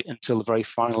is wait until the very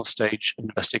final stage of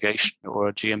investigation or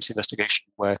a GMC investigation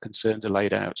where concerns are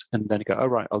laid out and then go, oh,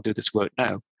 right, I'll do this work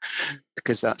now,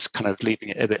 because that's kind of leaving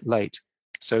it a bit late.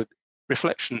 So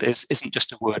reflection isn't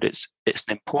just a word, it's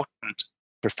an important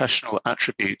professional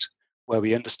attribute where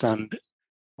we understand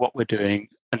what we're doing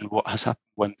and what has happened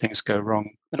when things go wrong.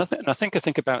 And I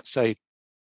think about, say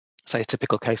a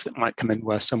typical case that might come in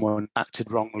where someone acted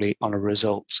wrongly on a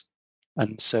result.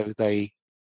 And so they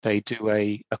do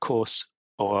a course,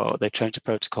 or they change the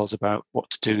protocols about what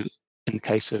to do in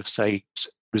case of, say,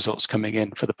 results coming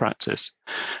in for the practice.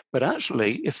 But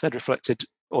actually, if they'd reflected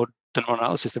or done more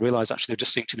analysis, they realised actually they've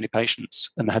just seen too many patients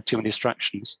and they had too many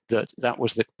distractions, that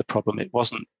was the problem. It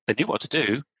wasn't, they knew what to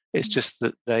do. It's just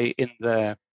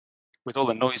that with all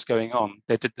the noise going on,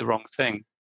 they did the wrong thing.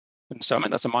 And so, I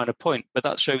mean, that's a minor point, but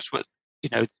that shows what,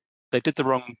 they did the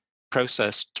wrong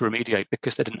process to remediate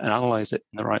because they didn't analyze it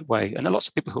in the right way. And there are lots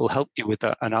of people who will help you with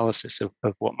that analysis of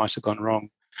what might have gone wrong.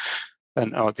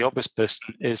 And the obvious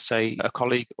person is, say, a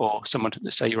colleague or someone,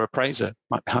 say your appraiser,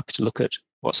 might be happy to look at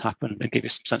what's happened and give you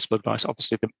some sensible advice.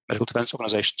 Obviously, the medical defence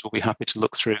organisations will be happy to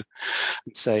look through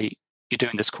and say, you're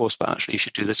doing this course, but actually you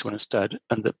should do this one instead.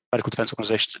 And the medical defence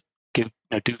organisations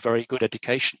do very good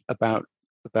education about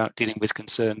dealing with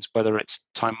concerns, whether it's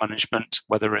time management,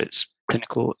 whether it's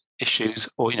clinical issues,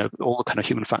 or all the kind of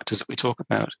human factors that we talk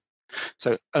about.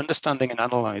 So understanding and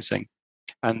analysing,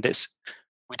 and GMC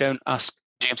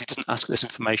doesn't ask for this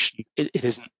information. It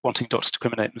isn't wanting doctors to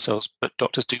criminate themselves, but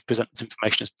doctors do present this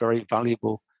information as very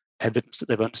valuable evidence that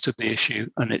they've understood the issue,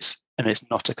 and it's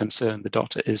not a concern. The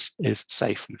doctor is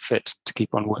safe and fit to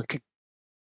keep on working.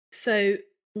 So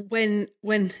when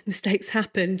mistakes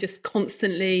happen, just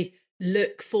constantly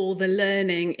look for the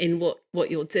learning in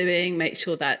what you're doing, make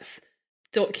sure that's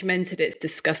documented, it's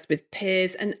discussed with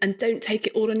peers, and don't take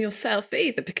it all on yourself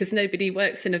either, because nobody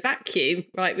works in a vacuum,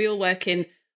 right? We all work in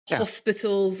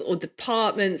hospitals or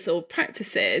departments or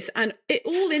practices, and it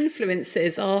all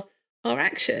influences our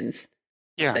actions.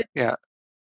 So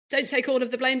don't take all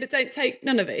of the blame, but don't take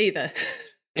none of it either.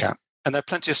 Yeah. And there are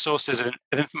plenty of sources of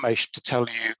information to tell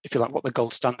you, if you like, what the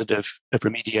gold standard of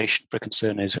remediation for a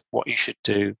concern is, what you should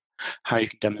do, how you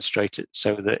can demonstrate it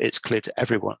so that it's clear to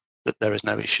everyone that there is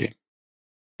no issue.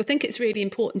 I think it's really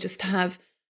important just to have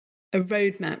a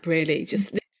roadmap, really,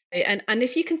 just literally. And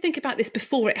if you can think about this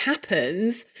before it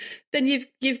happens, then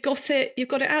you've got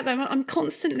it out there. I'm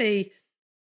constantly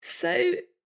so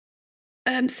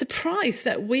surprised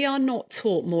that we are not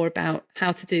taught more about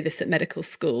how to do this at medical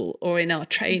school or in our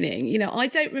training. I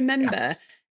don't remember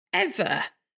ever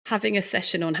having a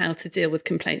session on how to deal with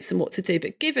complaints and what to do.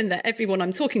 But given that everyone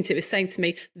I'm talking to is saying to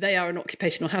me they are an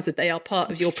occupational hazard, they are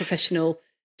part of your professional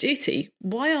duty,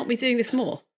 why aren't we doing this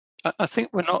more? I think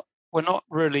we're not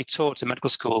really taught in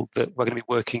medical school that we're going to be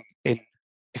working in,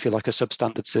 if you like, a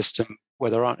substandard system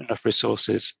where there aren't enough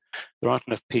resources, there aren't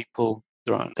enough people,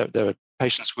 there are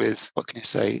patients with, what can you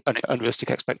say,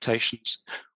 unrealistic expectations.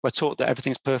 We're taught that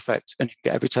everything's perfect and you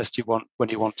can get every test you want when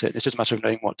you want it. It's just a matter of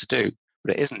knowing what to do,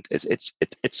 but it isn't.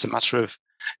 It's a matter of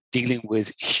dealing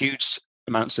with huge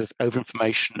amounts of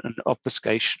overinformation and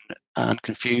obfuscation and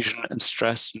confusion and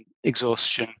stress and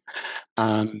exhaustion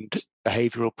and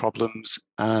behavioural problems,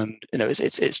 and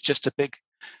it's just a big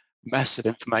mess of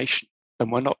information,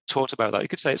 and we're not taught about that. You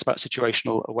could say it's about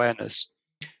situational awareness,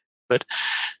 but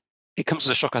it comes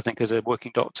as a shock, I think, as a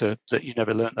working doctor, that you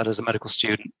never learned that as a medical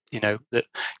student, that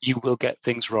you will get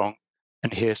things wrong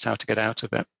and here's how to get out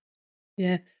of it.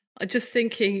 Yeah. I'm just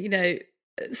thinking,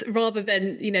 rather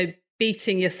than,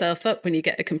 beating yourself up when you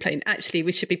get a complaint, actually,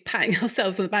 we should be patting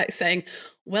ourselves on the back saying,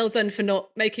 well done for not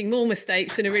making more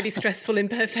mistakes in a really stressful,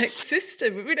 imperfect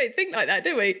system. We don't think like that,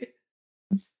 do we?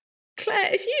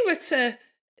 Claire, if you were to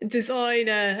design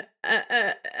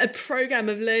a program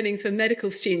of learning for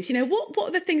medical students, what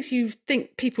are the things you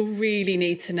think people really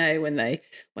need to know when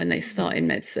they start in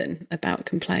medicine about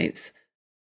complaints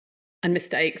and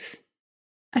mistakes?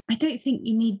 I don't think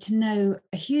you need to know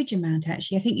a huge amount,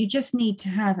 actually. I think you just need to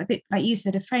have a bit, like you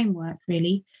said, a framework,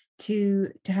 really,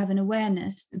 to have an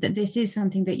awareness that this is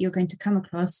something that you're going to come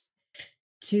across,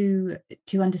 to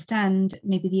understand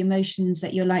maybe the emotions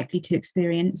that you're likely to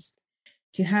experience,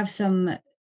 to have some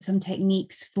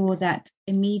techniques for that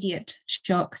immediate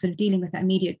shock, sort of dealing with that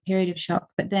immediate period of shock,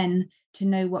 but then to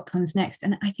know what comes next.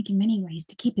 And I think in many ways,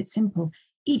 to keep it simple,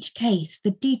 each case, the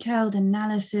detailed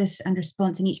analysis and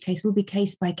response in each case will be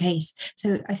case by case.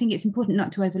 So I think it's important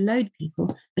not to overload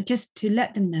people, but just to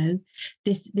let them know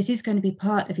this is going to be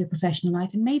part of your professional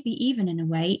life, and maybe even in a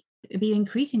way be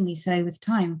increasingly so with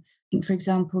time. I think, for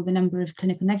example, the number of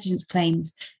clinical negligence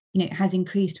claims has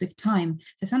increased with time.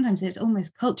 So sometimes there's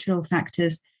almost cultural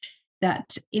factors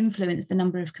that influence the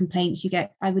number of complaints you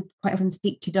get. I would quite often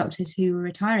speak to doctors who are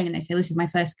retiring and they say, well, this is my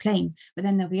first claim. But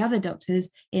then there'll be other doctors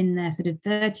in their sort of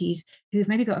 30s who've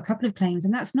maybe got a couple of claims.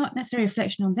 And that's not necessarily a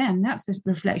reflection on them. That's a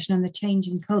reflection on the change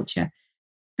in culture.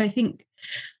 So I think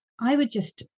I would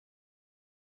just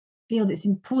feel it's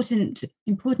important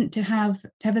to have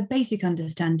a basic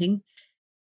understanding,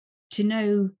 to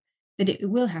know that it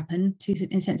will happen, to,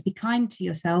 in a sense, be kind to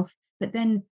yourself, but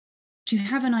then to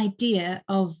have an idea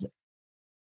of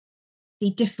the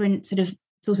different sort of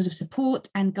sources of support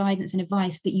and guidance and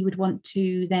advice that you would want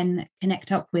to then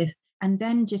connect up with, and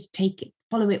then just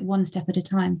follow it one step at a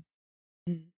time.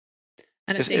 And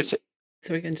I think,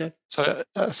 sorry, go on, John. So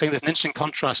I think there's an interesting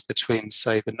contrast between,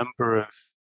 say, the number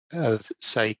of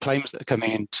say claims that are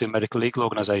coming into medical legal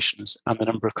organisations and the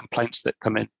number of complaints that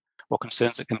come in or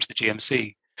concerns that come to the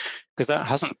GMC, because that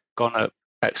hasn't gone up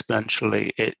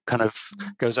exponentially. It kind of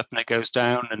goes up and it goes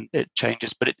down and it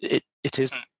changes, but it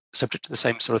isn't subject to the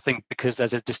same sort of thing, because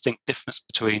there's a distinct difference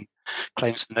between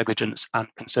claims for negligence and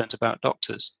concerns about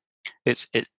doctors.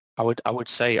 I would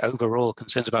say overall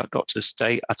concerns about doctors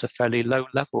stay at a fairly low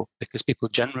level because people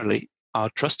generally are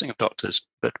trusting of doctors,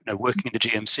 but working in the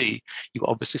GMC, you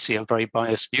obviously see a very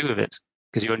biased view of it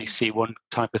because you only see one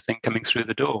type of thing coming through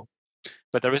the door.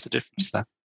 But there is a difference there.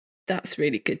 That's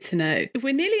really good to know.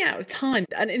 We're nearly out of time.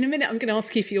 And in a minute, I'm going to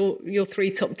ask you for your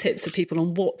 3 top tips for people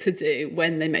on what to do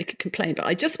when they make a complaint. But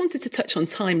I just wanted to touch on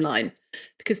timeline,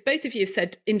 because both of you have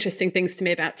said interesting things to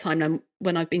me about timeline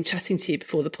when I've been chatting to you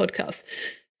before the podcast.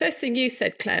 First thing you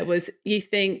said, Claire, was you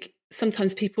think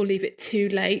sometimes people leave it too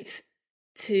late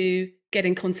to get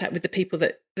in contact with the people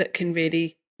that can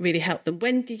really, really help them.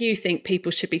 When do you think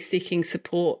people should be seeking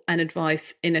support and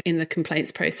advice in the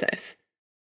complaints process?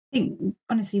 I think,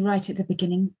 honestly, right at the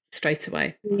beginning. Straight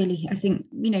away. Really, I think,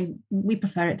 we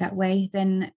prefer it that way.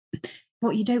 Then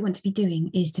what you don't want to be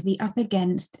doing is to be up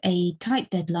against a tight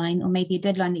deadline, or maybe a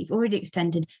deadline that you've already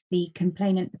extended. The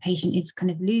complainant, the patient, is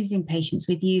kind of losing patience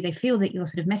with you. They feel that you're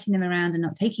sort of messing them around and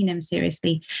not taking them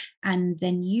seriously. And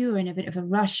then you're in a bit of a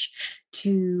rush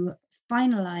to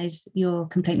finalize your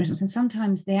complaint response. And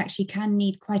sometimes they actually can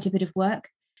need quite a bit of work.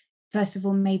 First of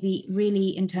all, maybe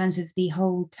really in terms of the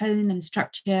whole tone and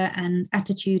structure and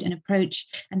attitude and approach.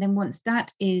 And then once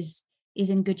that is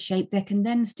in good shape, there can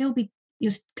then still be,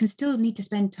 you can still need to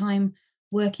spend time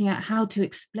working out how to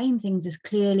explain things as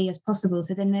clearly as possible.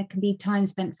 So then there can be time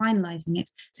spent finalizing it.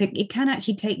 So it can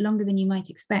actually take longer than you might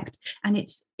expect. And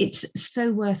it's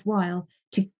so worthwhile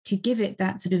to give it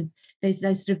that sort of,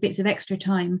 those sort of bits of extra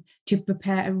time to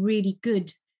prepare a really good,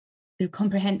 sort of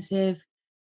comprehensive,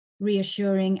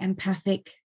 reassuring,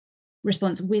 empathic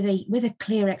response with a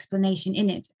clear explanation in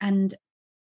it. And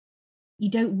you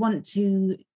don't want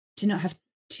to not have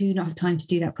time to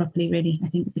do that properly, really, I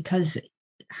think, because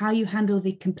how you handle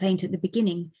the complaint at the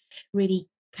beginning really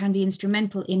can be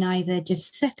instrumental in either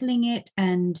just settling it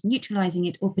and neutralizing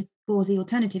it, or the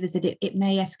alternative is that it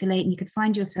may escalate and you could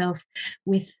find yourself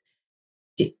with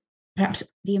perhaps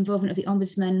the involvement of the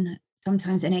Ombudsman.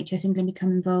 Sometimes NHS England become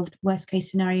involved. Worst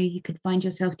case scenario, you could find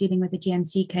yourself dealing with a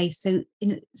GMC case. So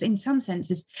in some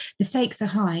senses, the stakes are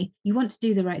high. You want to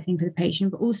do the right thing for the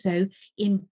patient, but also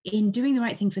in doing the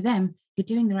right thing for them, you're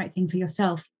doing the right thing for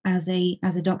yourself as a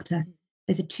doctor.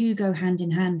 So the two go hand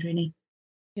in hand, really.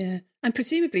 Yeah. And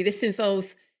presumably this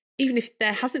involves, even if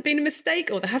there hasn't been a mistake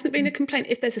or there hasn't been a complaint,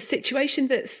 if there's a situation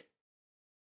that's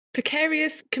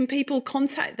precarious, can people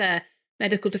contact their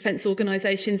medical defence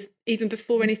organisations even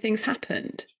before anything's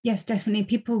happened? Yes, definitely.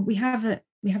 We have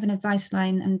an advice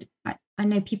line, and I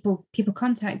know people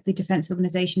contact the defence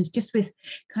organisations just with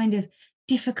kind of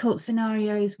difficult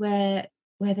scenarios where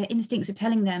their instincts are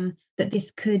telling them that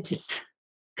this could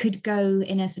go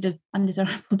in a sort of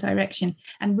undesirable direction,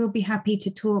 and we'll be happy to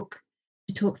talk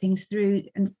things through.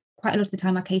 And quite a lot of the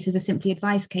time our cases are simply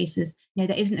advice cases.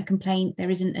 There isn't a complaint, there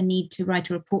isn't a need to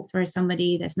write a report for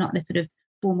somebody, there's not a sort of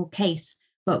formal case,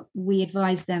 but we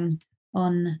advise them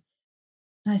on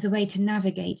the way to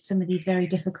navigate some of these very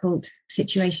difficult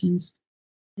situations.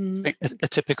 I think a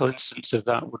typical instance of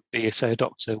that would be, say, a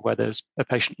doctor where there's a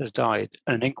patient has died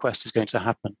and an inquest is going to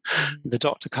happen. The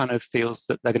doctor kind of feels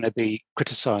that they're going to be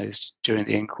criticised during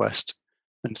the inquest,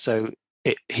 and so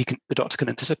the doctor can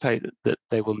anticipate that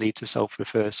they will need to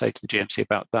self-refer, say, to the GMC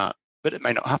about that, but it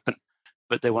may not happen.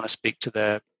 But they want to speak to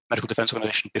their medical defence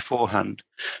organisation beforehand,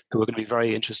 who are going to be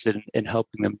very interested in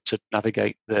helping them to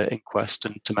navigate the inquest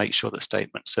and to make sure that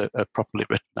statements are properly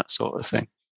written, that sort of thing.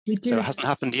 So it hasn't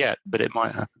happened yet, but it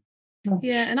might happen.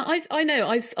 Yeah, and I know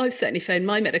I've certainly phoned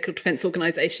my medical defence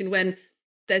organisation when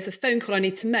there's a phone call I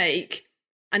need to make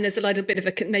and there's a little bit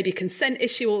of maybe consent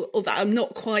issue or that I'm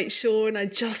not quite sure, and I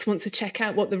just want to check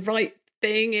out what the right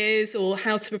thing is or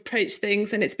how to approach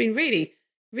things. And it's been really,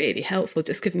 really helpful,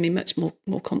 just giving me much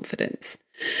more confidence.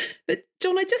 But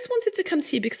John, I just wanted to come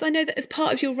to you because I know that as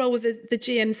part of your role with the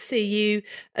GMC, you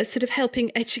are sort of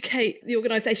helping educate the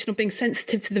organisation on being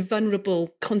sensitive to the vulnerable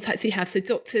contacts you have. So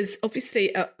doctors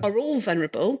obviously are all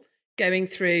vulnerable going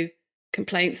through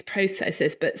complaints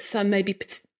processes, but some may be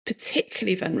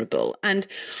particularly vulnerable. And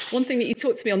one thing that you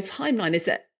talked to me on timeline is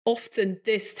that often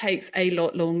this takes a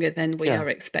lot longer than we are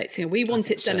expecting. We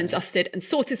want it done and dusted and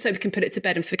sorted so we can put it to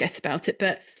bed and forget about it.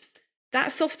 But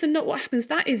that's often not what happens.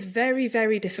 That is very,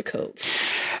 very difficult.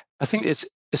 I think it's,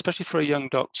 especially for a young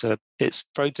doctor, it's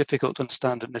very difficult to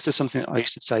understand. And this is something that I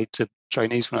used to say to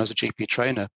trainees when I was a GP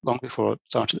trainer, long before I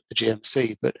started at the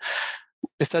GMC. But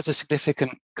if there's a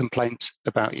significant complaint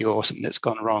about you or something that's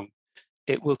gone wrong,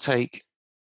 it will take,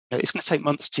 it's going to take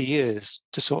months to years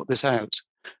to sort this out.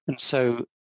 And so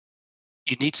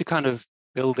you need to kind of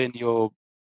build in your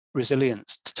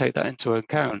resilience to take that into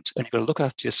account, and you've got to look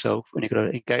after yourself, and you've got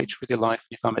to engage with your life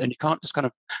and your family, and you can't just kind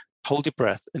of hold your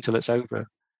breath until it's over.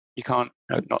 You can't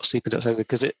not sleep until it's over,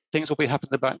 because things will be happening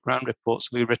in the background.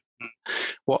 Reports will be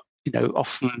written.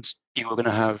 Often you are going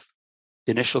to have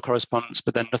the initial correspondence,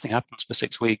 but then nothing happens for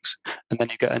 6 weeks, and then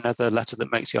you get another letter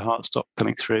that makes your heart stop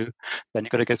coming through. Then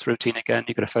you've got to go through routine again.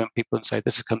 You've got to phone people and say,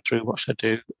 this has come through, what should I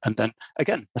do? And then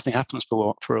again, nothing happens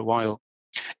for a while.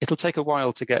 It'll take a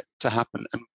while to get to happen.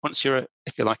 And once you're,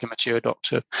 if you like, a mature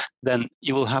doctor, then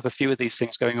you will have a few of these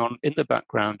things going on in the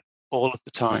background all of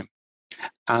the time.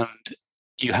 And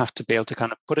you have to be able to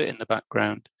kind of put it in the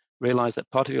background, realize that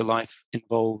part of your life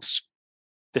involves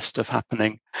this stuff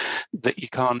happening, that you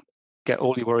can't get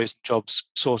all your worries and jobs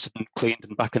sorted and cleaned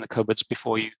and back in the cupboards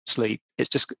before you sleep.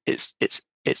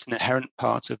 It's an inherent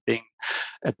part of being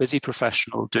a busy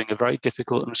professional doing a very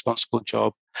difficult and responsible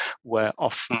job, where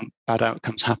often bad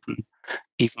outcomes happen,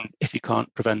 even if you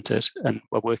can't prevent it. And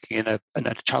we're working in a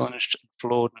challenged,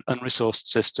 flawed, and unresourced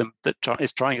system that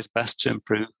is trying its best to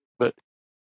improve, but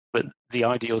the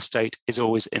ideal state is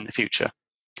always in the future.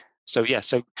 So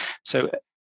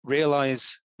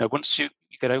realize, once you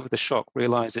get over the shock,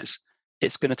 realize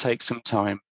it's going to take some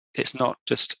time. It's not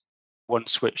just one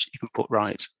switch you can put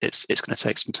right. It's going to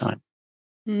take some time.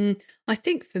 I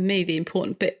think for me, the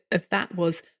important bit of that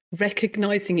was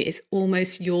recognizing it is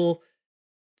almost your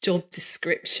job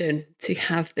description to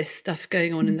have this stuff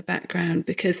going on in the background,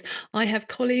 because I have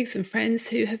colleagues and friends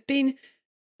who have been,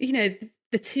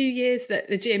 the 2 years that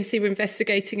the GMC were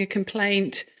investigating a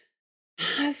complaint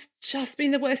has just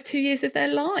been the worst 2 years of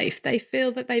their life. They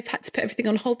feel that they've had to put everything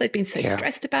on hold. They've been so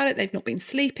stressed about it. They've not been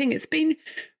sleeping. It's been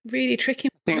really tricky,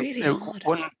 really hard.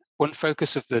 One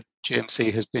focus of the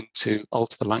GMC has been to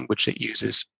alter the language it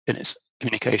uses in its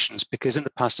communications, because in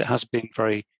the past it has been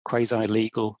very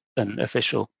quasi-legal and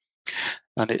official.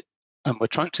 And we're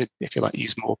trying to, if you like,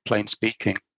 use more plain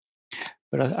speaking.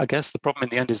 But I guess the problem in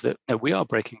the end is that we are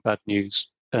breaking bad news.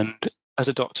 And as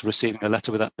a doctor receiving a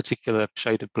letter with that particular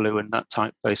shade of blue and that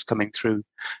typeface coming through,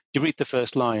 you read the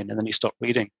first line and then you stop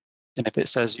reading. And if it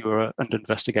says you are under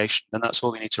investigation, then that's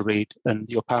all you need to read. And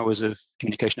your powers of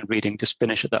communication and reading just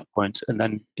finish at that point. And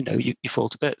then, you fall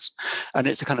to bits. And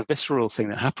it's a kind of visceral thing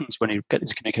that happens when you get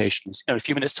these communications. In a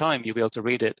few minutes' time, you'll be able to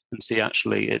read it and see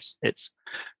actually it's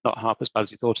not half as bad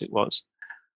as you thought it was.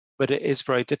 But it is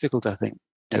very difficult, I think,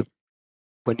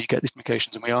 when you get these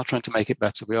communications, and we are trying to make it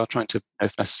better. We are trying to,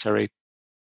 if necessary,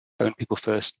 phone people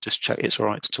first, just check it's all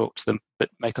right to talk to them, but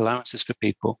make allowances for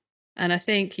people. And I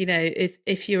think,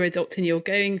 if you're a doctor and you're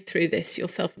going through this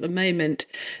yourself at the moment,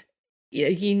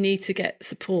 you need to get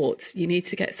support. You need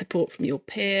to get support from your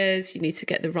peers. You need to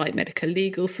get the right medical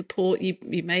legal support. You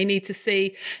may need to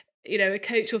see, a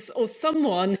coach or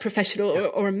someone professional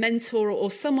or a mentor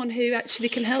or someone who actually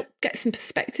can help get some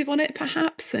perspective on it,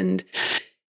 perhaps. And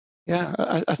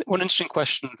I think one interesting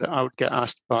question that I would get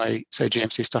asked by, say,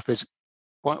 GMC staff is,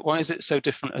 why is it so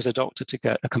different as a doctor to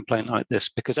get a complaint like this?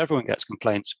 Because everyone gets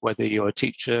complaints, whether you're a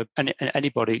teacher, and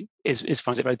anybody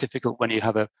finds it very difficult when you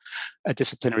have a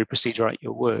disciplinary procedure at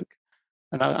your work.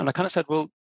 And I kind of said,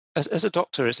 well, as a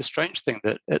doctor, it's a strange thing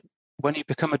that when you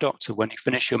become a doctor, when you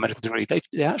finish your medical degree,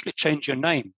 they actually change your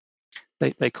name.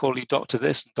 They call you doctor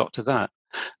this and doctor that.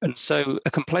 And so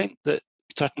a complaint that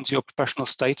threatens your professional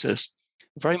status,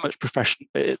 very much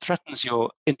it threatens your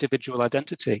individual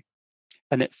identity.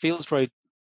 And it feels very,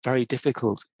 very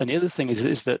difficult. And the other thing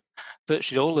is that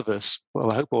virtually all of us, well,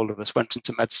 I hope all of us, went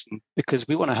into medicine because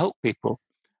we want to help people.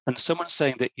 And someone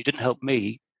saying that you didn't help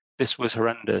me, this was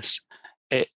horrendous,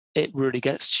 it really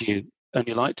gets to you. And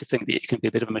you like to think that you can be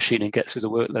a bit of a machine and get through the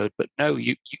workload, but no,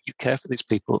 you care for these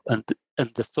people, and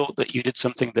the thought that you did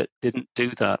something that didn't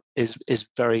do that is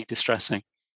very distressing.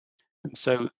 And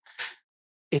so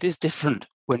it is different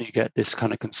when you get this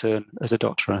kind of concern as a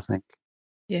doctor, I think.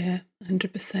 Yeah,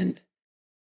 100%.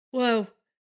 Well,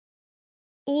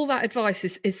 all that advice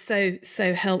is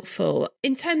so helpful.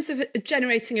 In terms of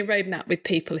generating a roadmap with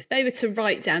people, if they were to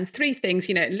write down 3 things,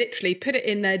 literally put it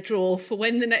in their drawer for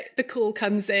when the call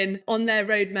comes in, on their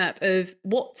roadmap of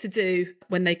what to do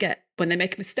when they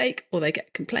make a mistake or they get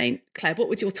a complaint. Claire, what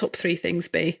would your top 3 things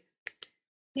be?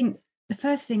 I think the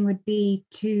first thing would be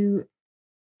to,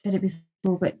 said it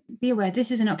before, but be aware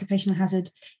this is an occupational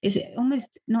hazard. It's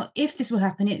almost not if this will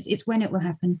happen, it's when it will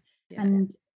happen. Yeah.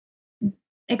 And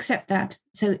accept that.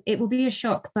 So it will be a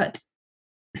shock, but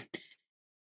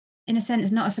in a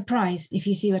sense, not a surprise, if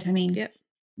you see what I mean. Yep.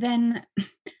 Then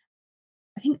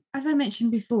I think, as I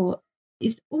mentioned before,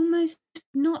 it's almost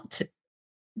not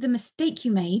the mistake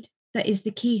you made that is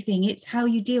the key thing. It's how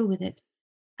you deal with it.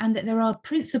 And that there are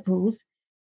principles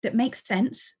that make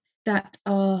sense, that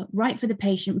are right for the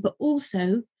patient, but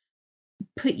also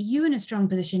put you in a strong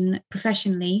position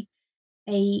professionally,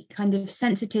 a kind of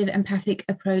sensitive, empathic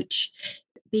approach,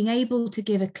 being able to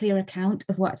give a clear account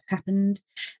of what's happened,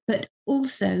 but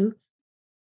also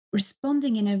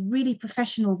responding in a really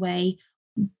professional way,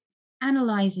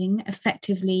 analysing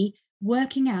effectively,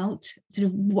 working out sort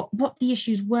of what the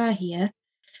issues were here,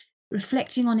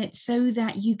 reflecting on it so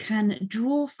that you can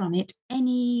draw from it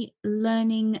any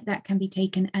learning that can be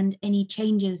taken and any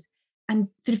changes, and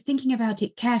sort of thinking about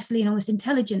it carefully and almost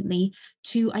intelligently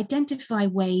to identify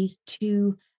ways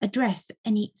to address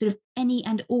any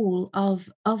and all of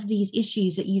these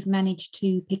issues that you've managed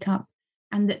to pick up.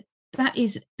 And that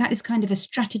is kind of a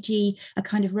strategy, a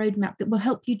kind of roadmap that will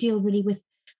help you deal really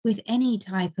with any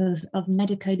type of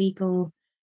medico-legal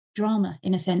drama,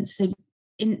 in a sense. So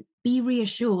be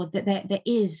reassured that there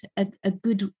is a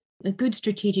good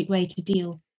strategic way to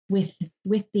deal with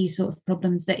these sort of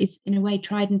problems that is in a way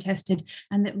tried and tested,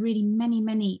 and that really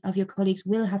many of your colleagues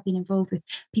will have been involved with.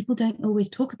 People don't always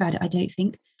talk about it, I don't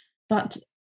think, but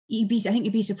I think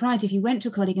you'd be surprised if you went to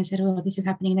a colleague and said, "Oh, this is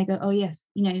happening," and they go, "Oh yes,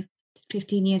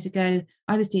 15 years ago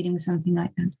I was dealing with something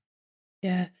like that."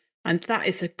 Yeah, and that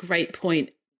is a great point.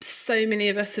 So many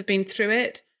of us have been through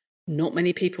it. Not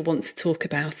many people want to talk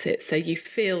about it. So you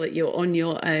feel that you're on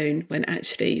your own when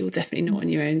actually you're definitely not on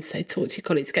your own. So talk to your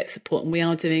colleagues, get support. And we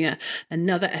are doing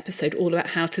another episode all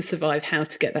about how to survive, how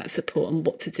to get that support and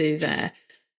what to do there.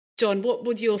 John, what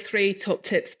would your 3 top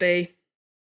tips be?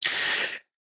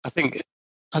 I think,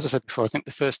 as I said before, I think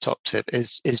the first top tip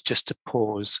is just to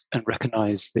pause and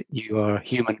recognise that you are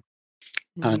human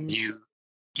and you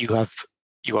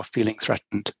are feeling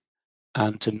threatened,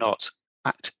 and to not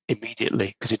act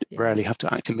immediately, because you rarely have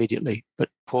to act immediately, but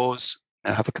pause,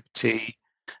 have a cup of tea,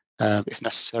 if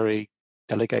necessary,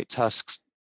 delegate tasks,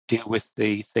 deal with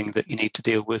the thing that you need to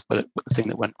deal with the thing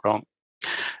that went wrong.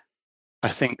 I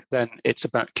think then it's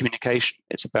about communication.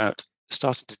 It's about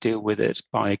starting to deal with it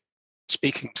by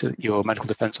speaking to your medical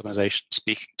defence organisation,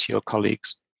 speaking to your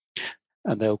colleagues,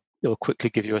 and they'll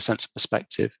quickly give you a sense of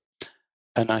perspective.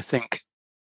 And I think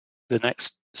the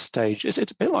next stage it's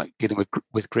a bit like dealing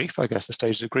with grief, I guess, the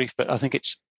stages of grief, but I think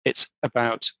it's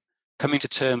about coming to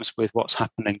terms with what's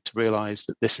happening, to realise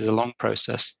that this is a long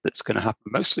process that's going to happen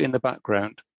mostly in the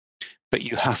background, but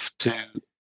you have to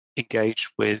engage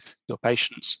with your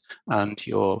patients and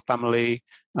your family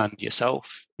and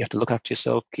yourself. You have to look after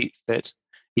yourself, keep fit,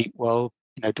 eat well,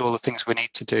 do all the things we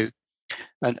need to do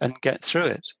and get through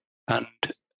it. And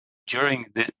during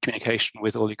the communication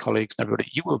with all your colleagues and everybody,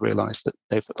 you will realise that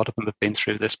a lot of them have been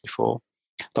through this before.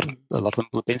 A lot of them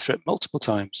will have been through it multiple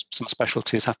times. Some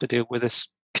specialties have to deal with this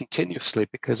continuously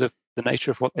because of the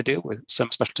nature of what they deal with.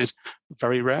 Some specialties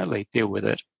very rarely deal with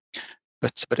it.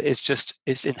 But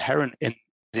it's inherent in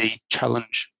the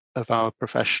challenge of our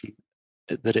profession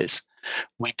that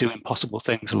we do impossible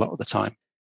things a lot of the time.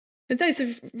 And those are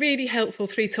really helpful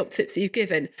 3 top tips that you've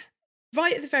given.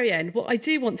 Right at the very end, what I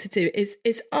do want to do is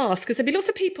ask, because there'll be lots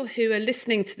of people who are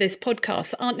listening to this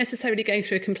podcast that aren't necessarily going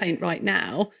through a complaint right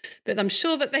now, but I'm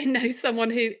sure that they know someone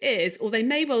who is, or they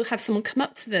may well have someone come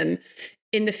up to them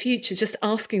in the future just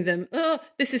asking them, "Oh,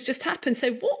 this has just happened."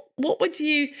 So what would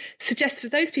you suggest for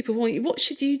those people? What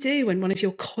should you do when one of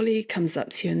your colleagues comes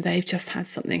up to you and they've just had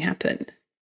something happen?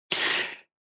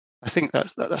 I think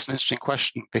that's an interesting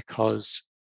question, because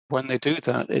when they do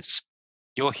that,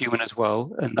 you're human as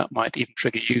well, and that might even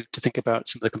trigger you to think about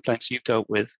some of the complaints you've dealt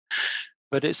with.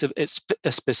 But it's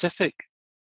a specific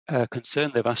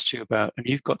concern they've asked you about, and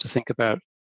you've got to think about,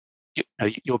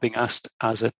 you're being asked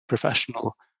as a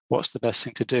professional, what's the best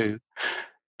thing to do?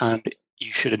 And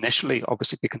you should initially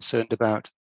obviously be concerned about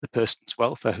the person's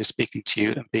welfare who's speaking to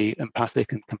you and be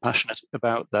empathic and compassionate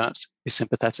about that, be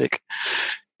sympathetic.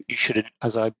 You shouldn't,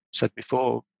 as I said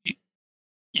before,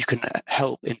 you can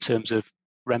help in terms of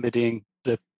remedying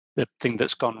the thing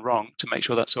that's gone wrong to make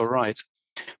sure that's all right.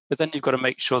 But then you've got to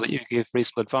make sure that you give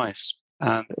reasonable advice.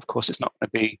 And of course, it's not going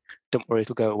to be, don't worry,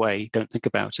 it'll go away, don't think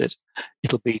about it.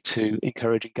 It'll be to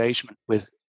encourage engagement with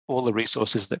all the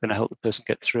resources that are going to help the person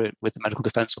get through it with the medical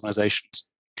defence organisations.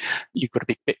 You've got to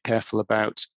be a bit careful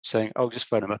about saying, oh, just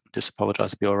phone them up and just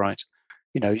apologise, it'll be all right.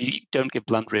 You don't give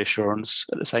blunt reassurance.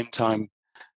 At the same time,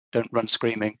 don't run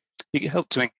screaming. You can help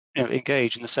to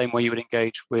engage in the same way you would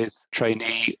engage with a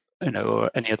trainee, or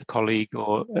any other colleague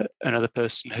or another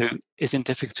person who is in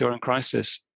difficulty or in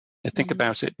crisis. Think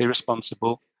about it, be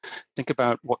responsible, think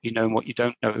about what you know and what you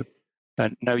don't know,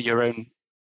 and know your own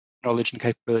knowledge and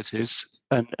capabilities,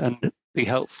 and be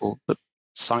helpful, but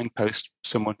signpost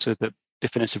someone to the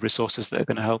definitive resources that are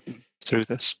going to help them through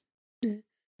this. And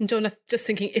John, I'm just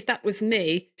thinking, if that was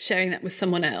me sharing that with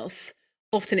someone else,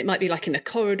 often it might be like in the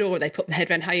corridor, or they put their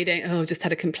head around, how are you doing? Oh, just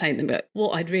had a complaint. But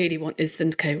what I'd really want is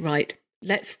them to go, right,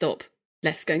 let's stop.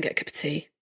 Let's go and get a cup of tea.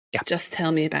 Yeah. Just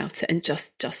tell me about it and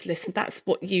just listen. That's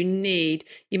what you need.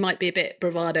 You might be a bit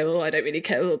bravado, I don't really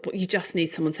care, but you just need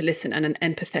someone to listen, and an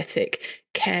empathetic,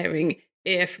 caring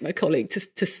ear from a colleague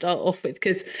to start off with,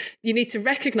 because you need to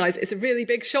recognise it's a really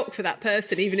big shock for that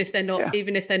person, even if they're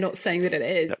not saying that it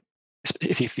is.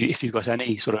 If you've got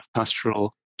any sort of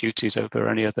pastoral duties over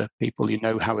any other people, you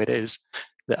know how it is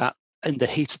that in the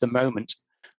heat of the moment,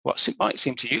 what might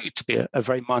seem to you to be a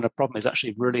very minor problem is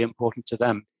actually really important to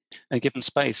them, and give them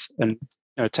space and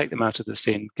take them out of the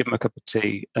scene, give them a cup of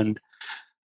tea, and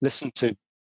listen to.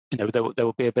 There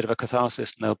will be a bit of a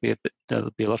catharsis, and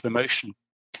there'll be a lot of emotion,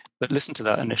 but listen to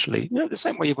that initially. The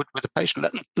same way you would with a patient.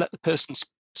 Let the person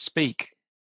speak.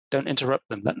 Don't interrupt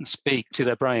them. Let them speak to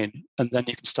their brain, and then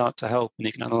you can start to help, and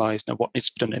you can analyse what needs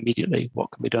to be done immediately,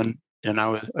 what can be done in an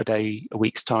hour, a day, a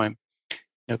week's time.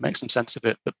 Make some sense of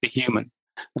it, but be human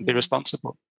and be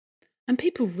responsible. And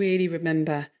people really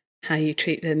remember how you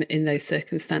treat them in those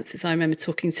circumstances. I remember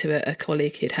talking to a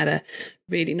colleague who'd had a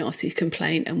really nasty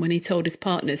complaint, and when he told his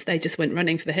partners, they just went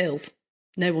running for the hills.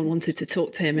 No one wanted to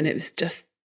talk to him, and it was just,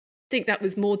 I think that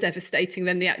was more devastating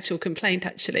than the actual complaint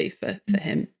actually for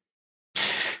him.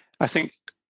 I think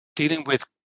dealing with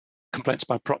complaints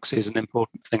by proxy is an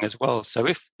important thing as well. So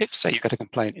if say you get a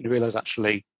complaint and you realise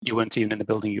actually you weren't even in the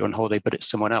building, you're on holiday, but it's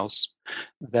someone else,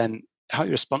 then how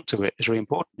you respond to it is really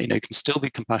important. You can still be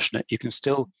compassionate. You can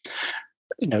still,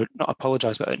 not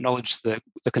apologise, but acknowledge the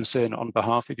concern on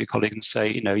behalf of your colleague and say,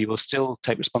 you will still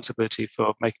take responsibility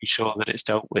for making sure that it's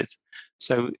dealt with.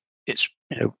 So it's,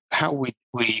 how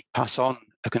we pass on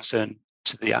a concern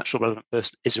to the actual relevant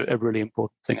person is a really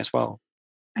important thing as well.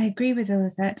 I agree with all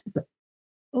of that, but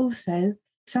also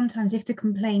sometimes if the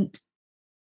complaint,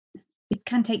 it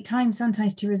can take time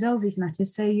sometimes to resolve these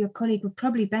matters. So your colleague will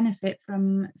probably benefit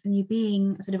from you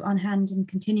being sort of on hand and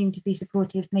continuing to be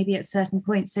supportive, maybe at certain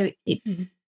points. So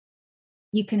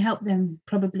you can help them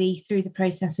probably through the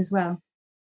process as well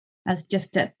as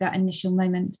just at that initial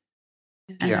moment.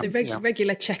 So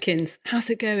regular check-ins. How's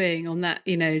it going on that?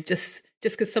 Just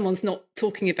because someone's not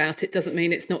talking about it doesn't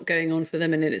mean it's not going on for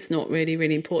them, and it's not really,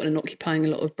 really important and occupying a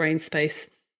lot of brain space.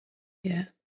 Yeah.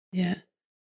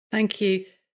 Thank you.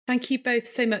 Thank you both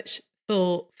so much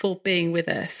for being with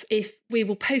us. We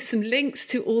will post some links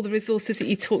to all the resources that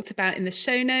you talked about in the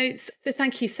show notes. So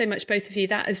thank you so much, both of you.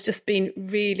 That has just been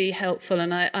really helpful,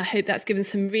 and I hope that's given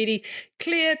some really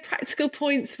clear, practical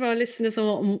points for our listeners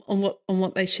on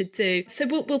what they should do. So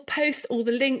we'll post all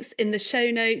the links in the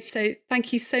show notes. So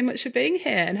thank you so much for being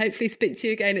here, and hopefully speak to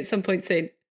you again at some point soon.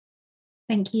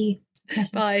 Thank you.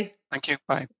 Bye. Thank you.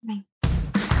 Bye. Bye.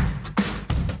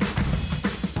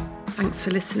 Thanks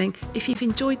for listening. If you've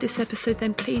enjoyed this episode,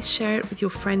 then please share it with your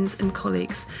friends and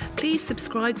colleagues. Please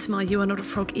subscribe to my You Are Not a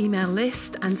Frog email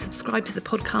list and subscribe to the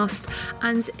podcast.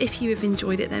 And if you have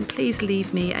enjoyed it, then please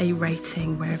leave me a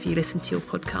rating wherever you listen to your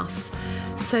podcasts.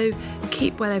 So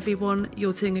keep well, everyone.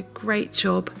 You're doing a great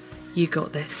job. You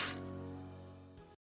got this.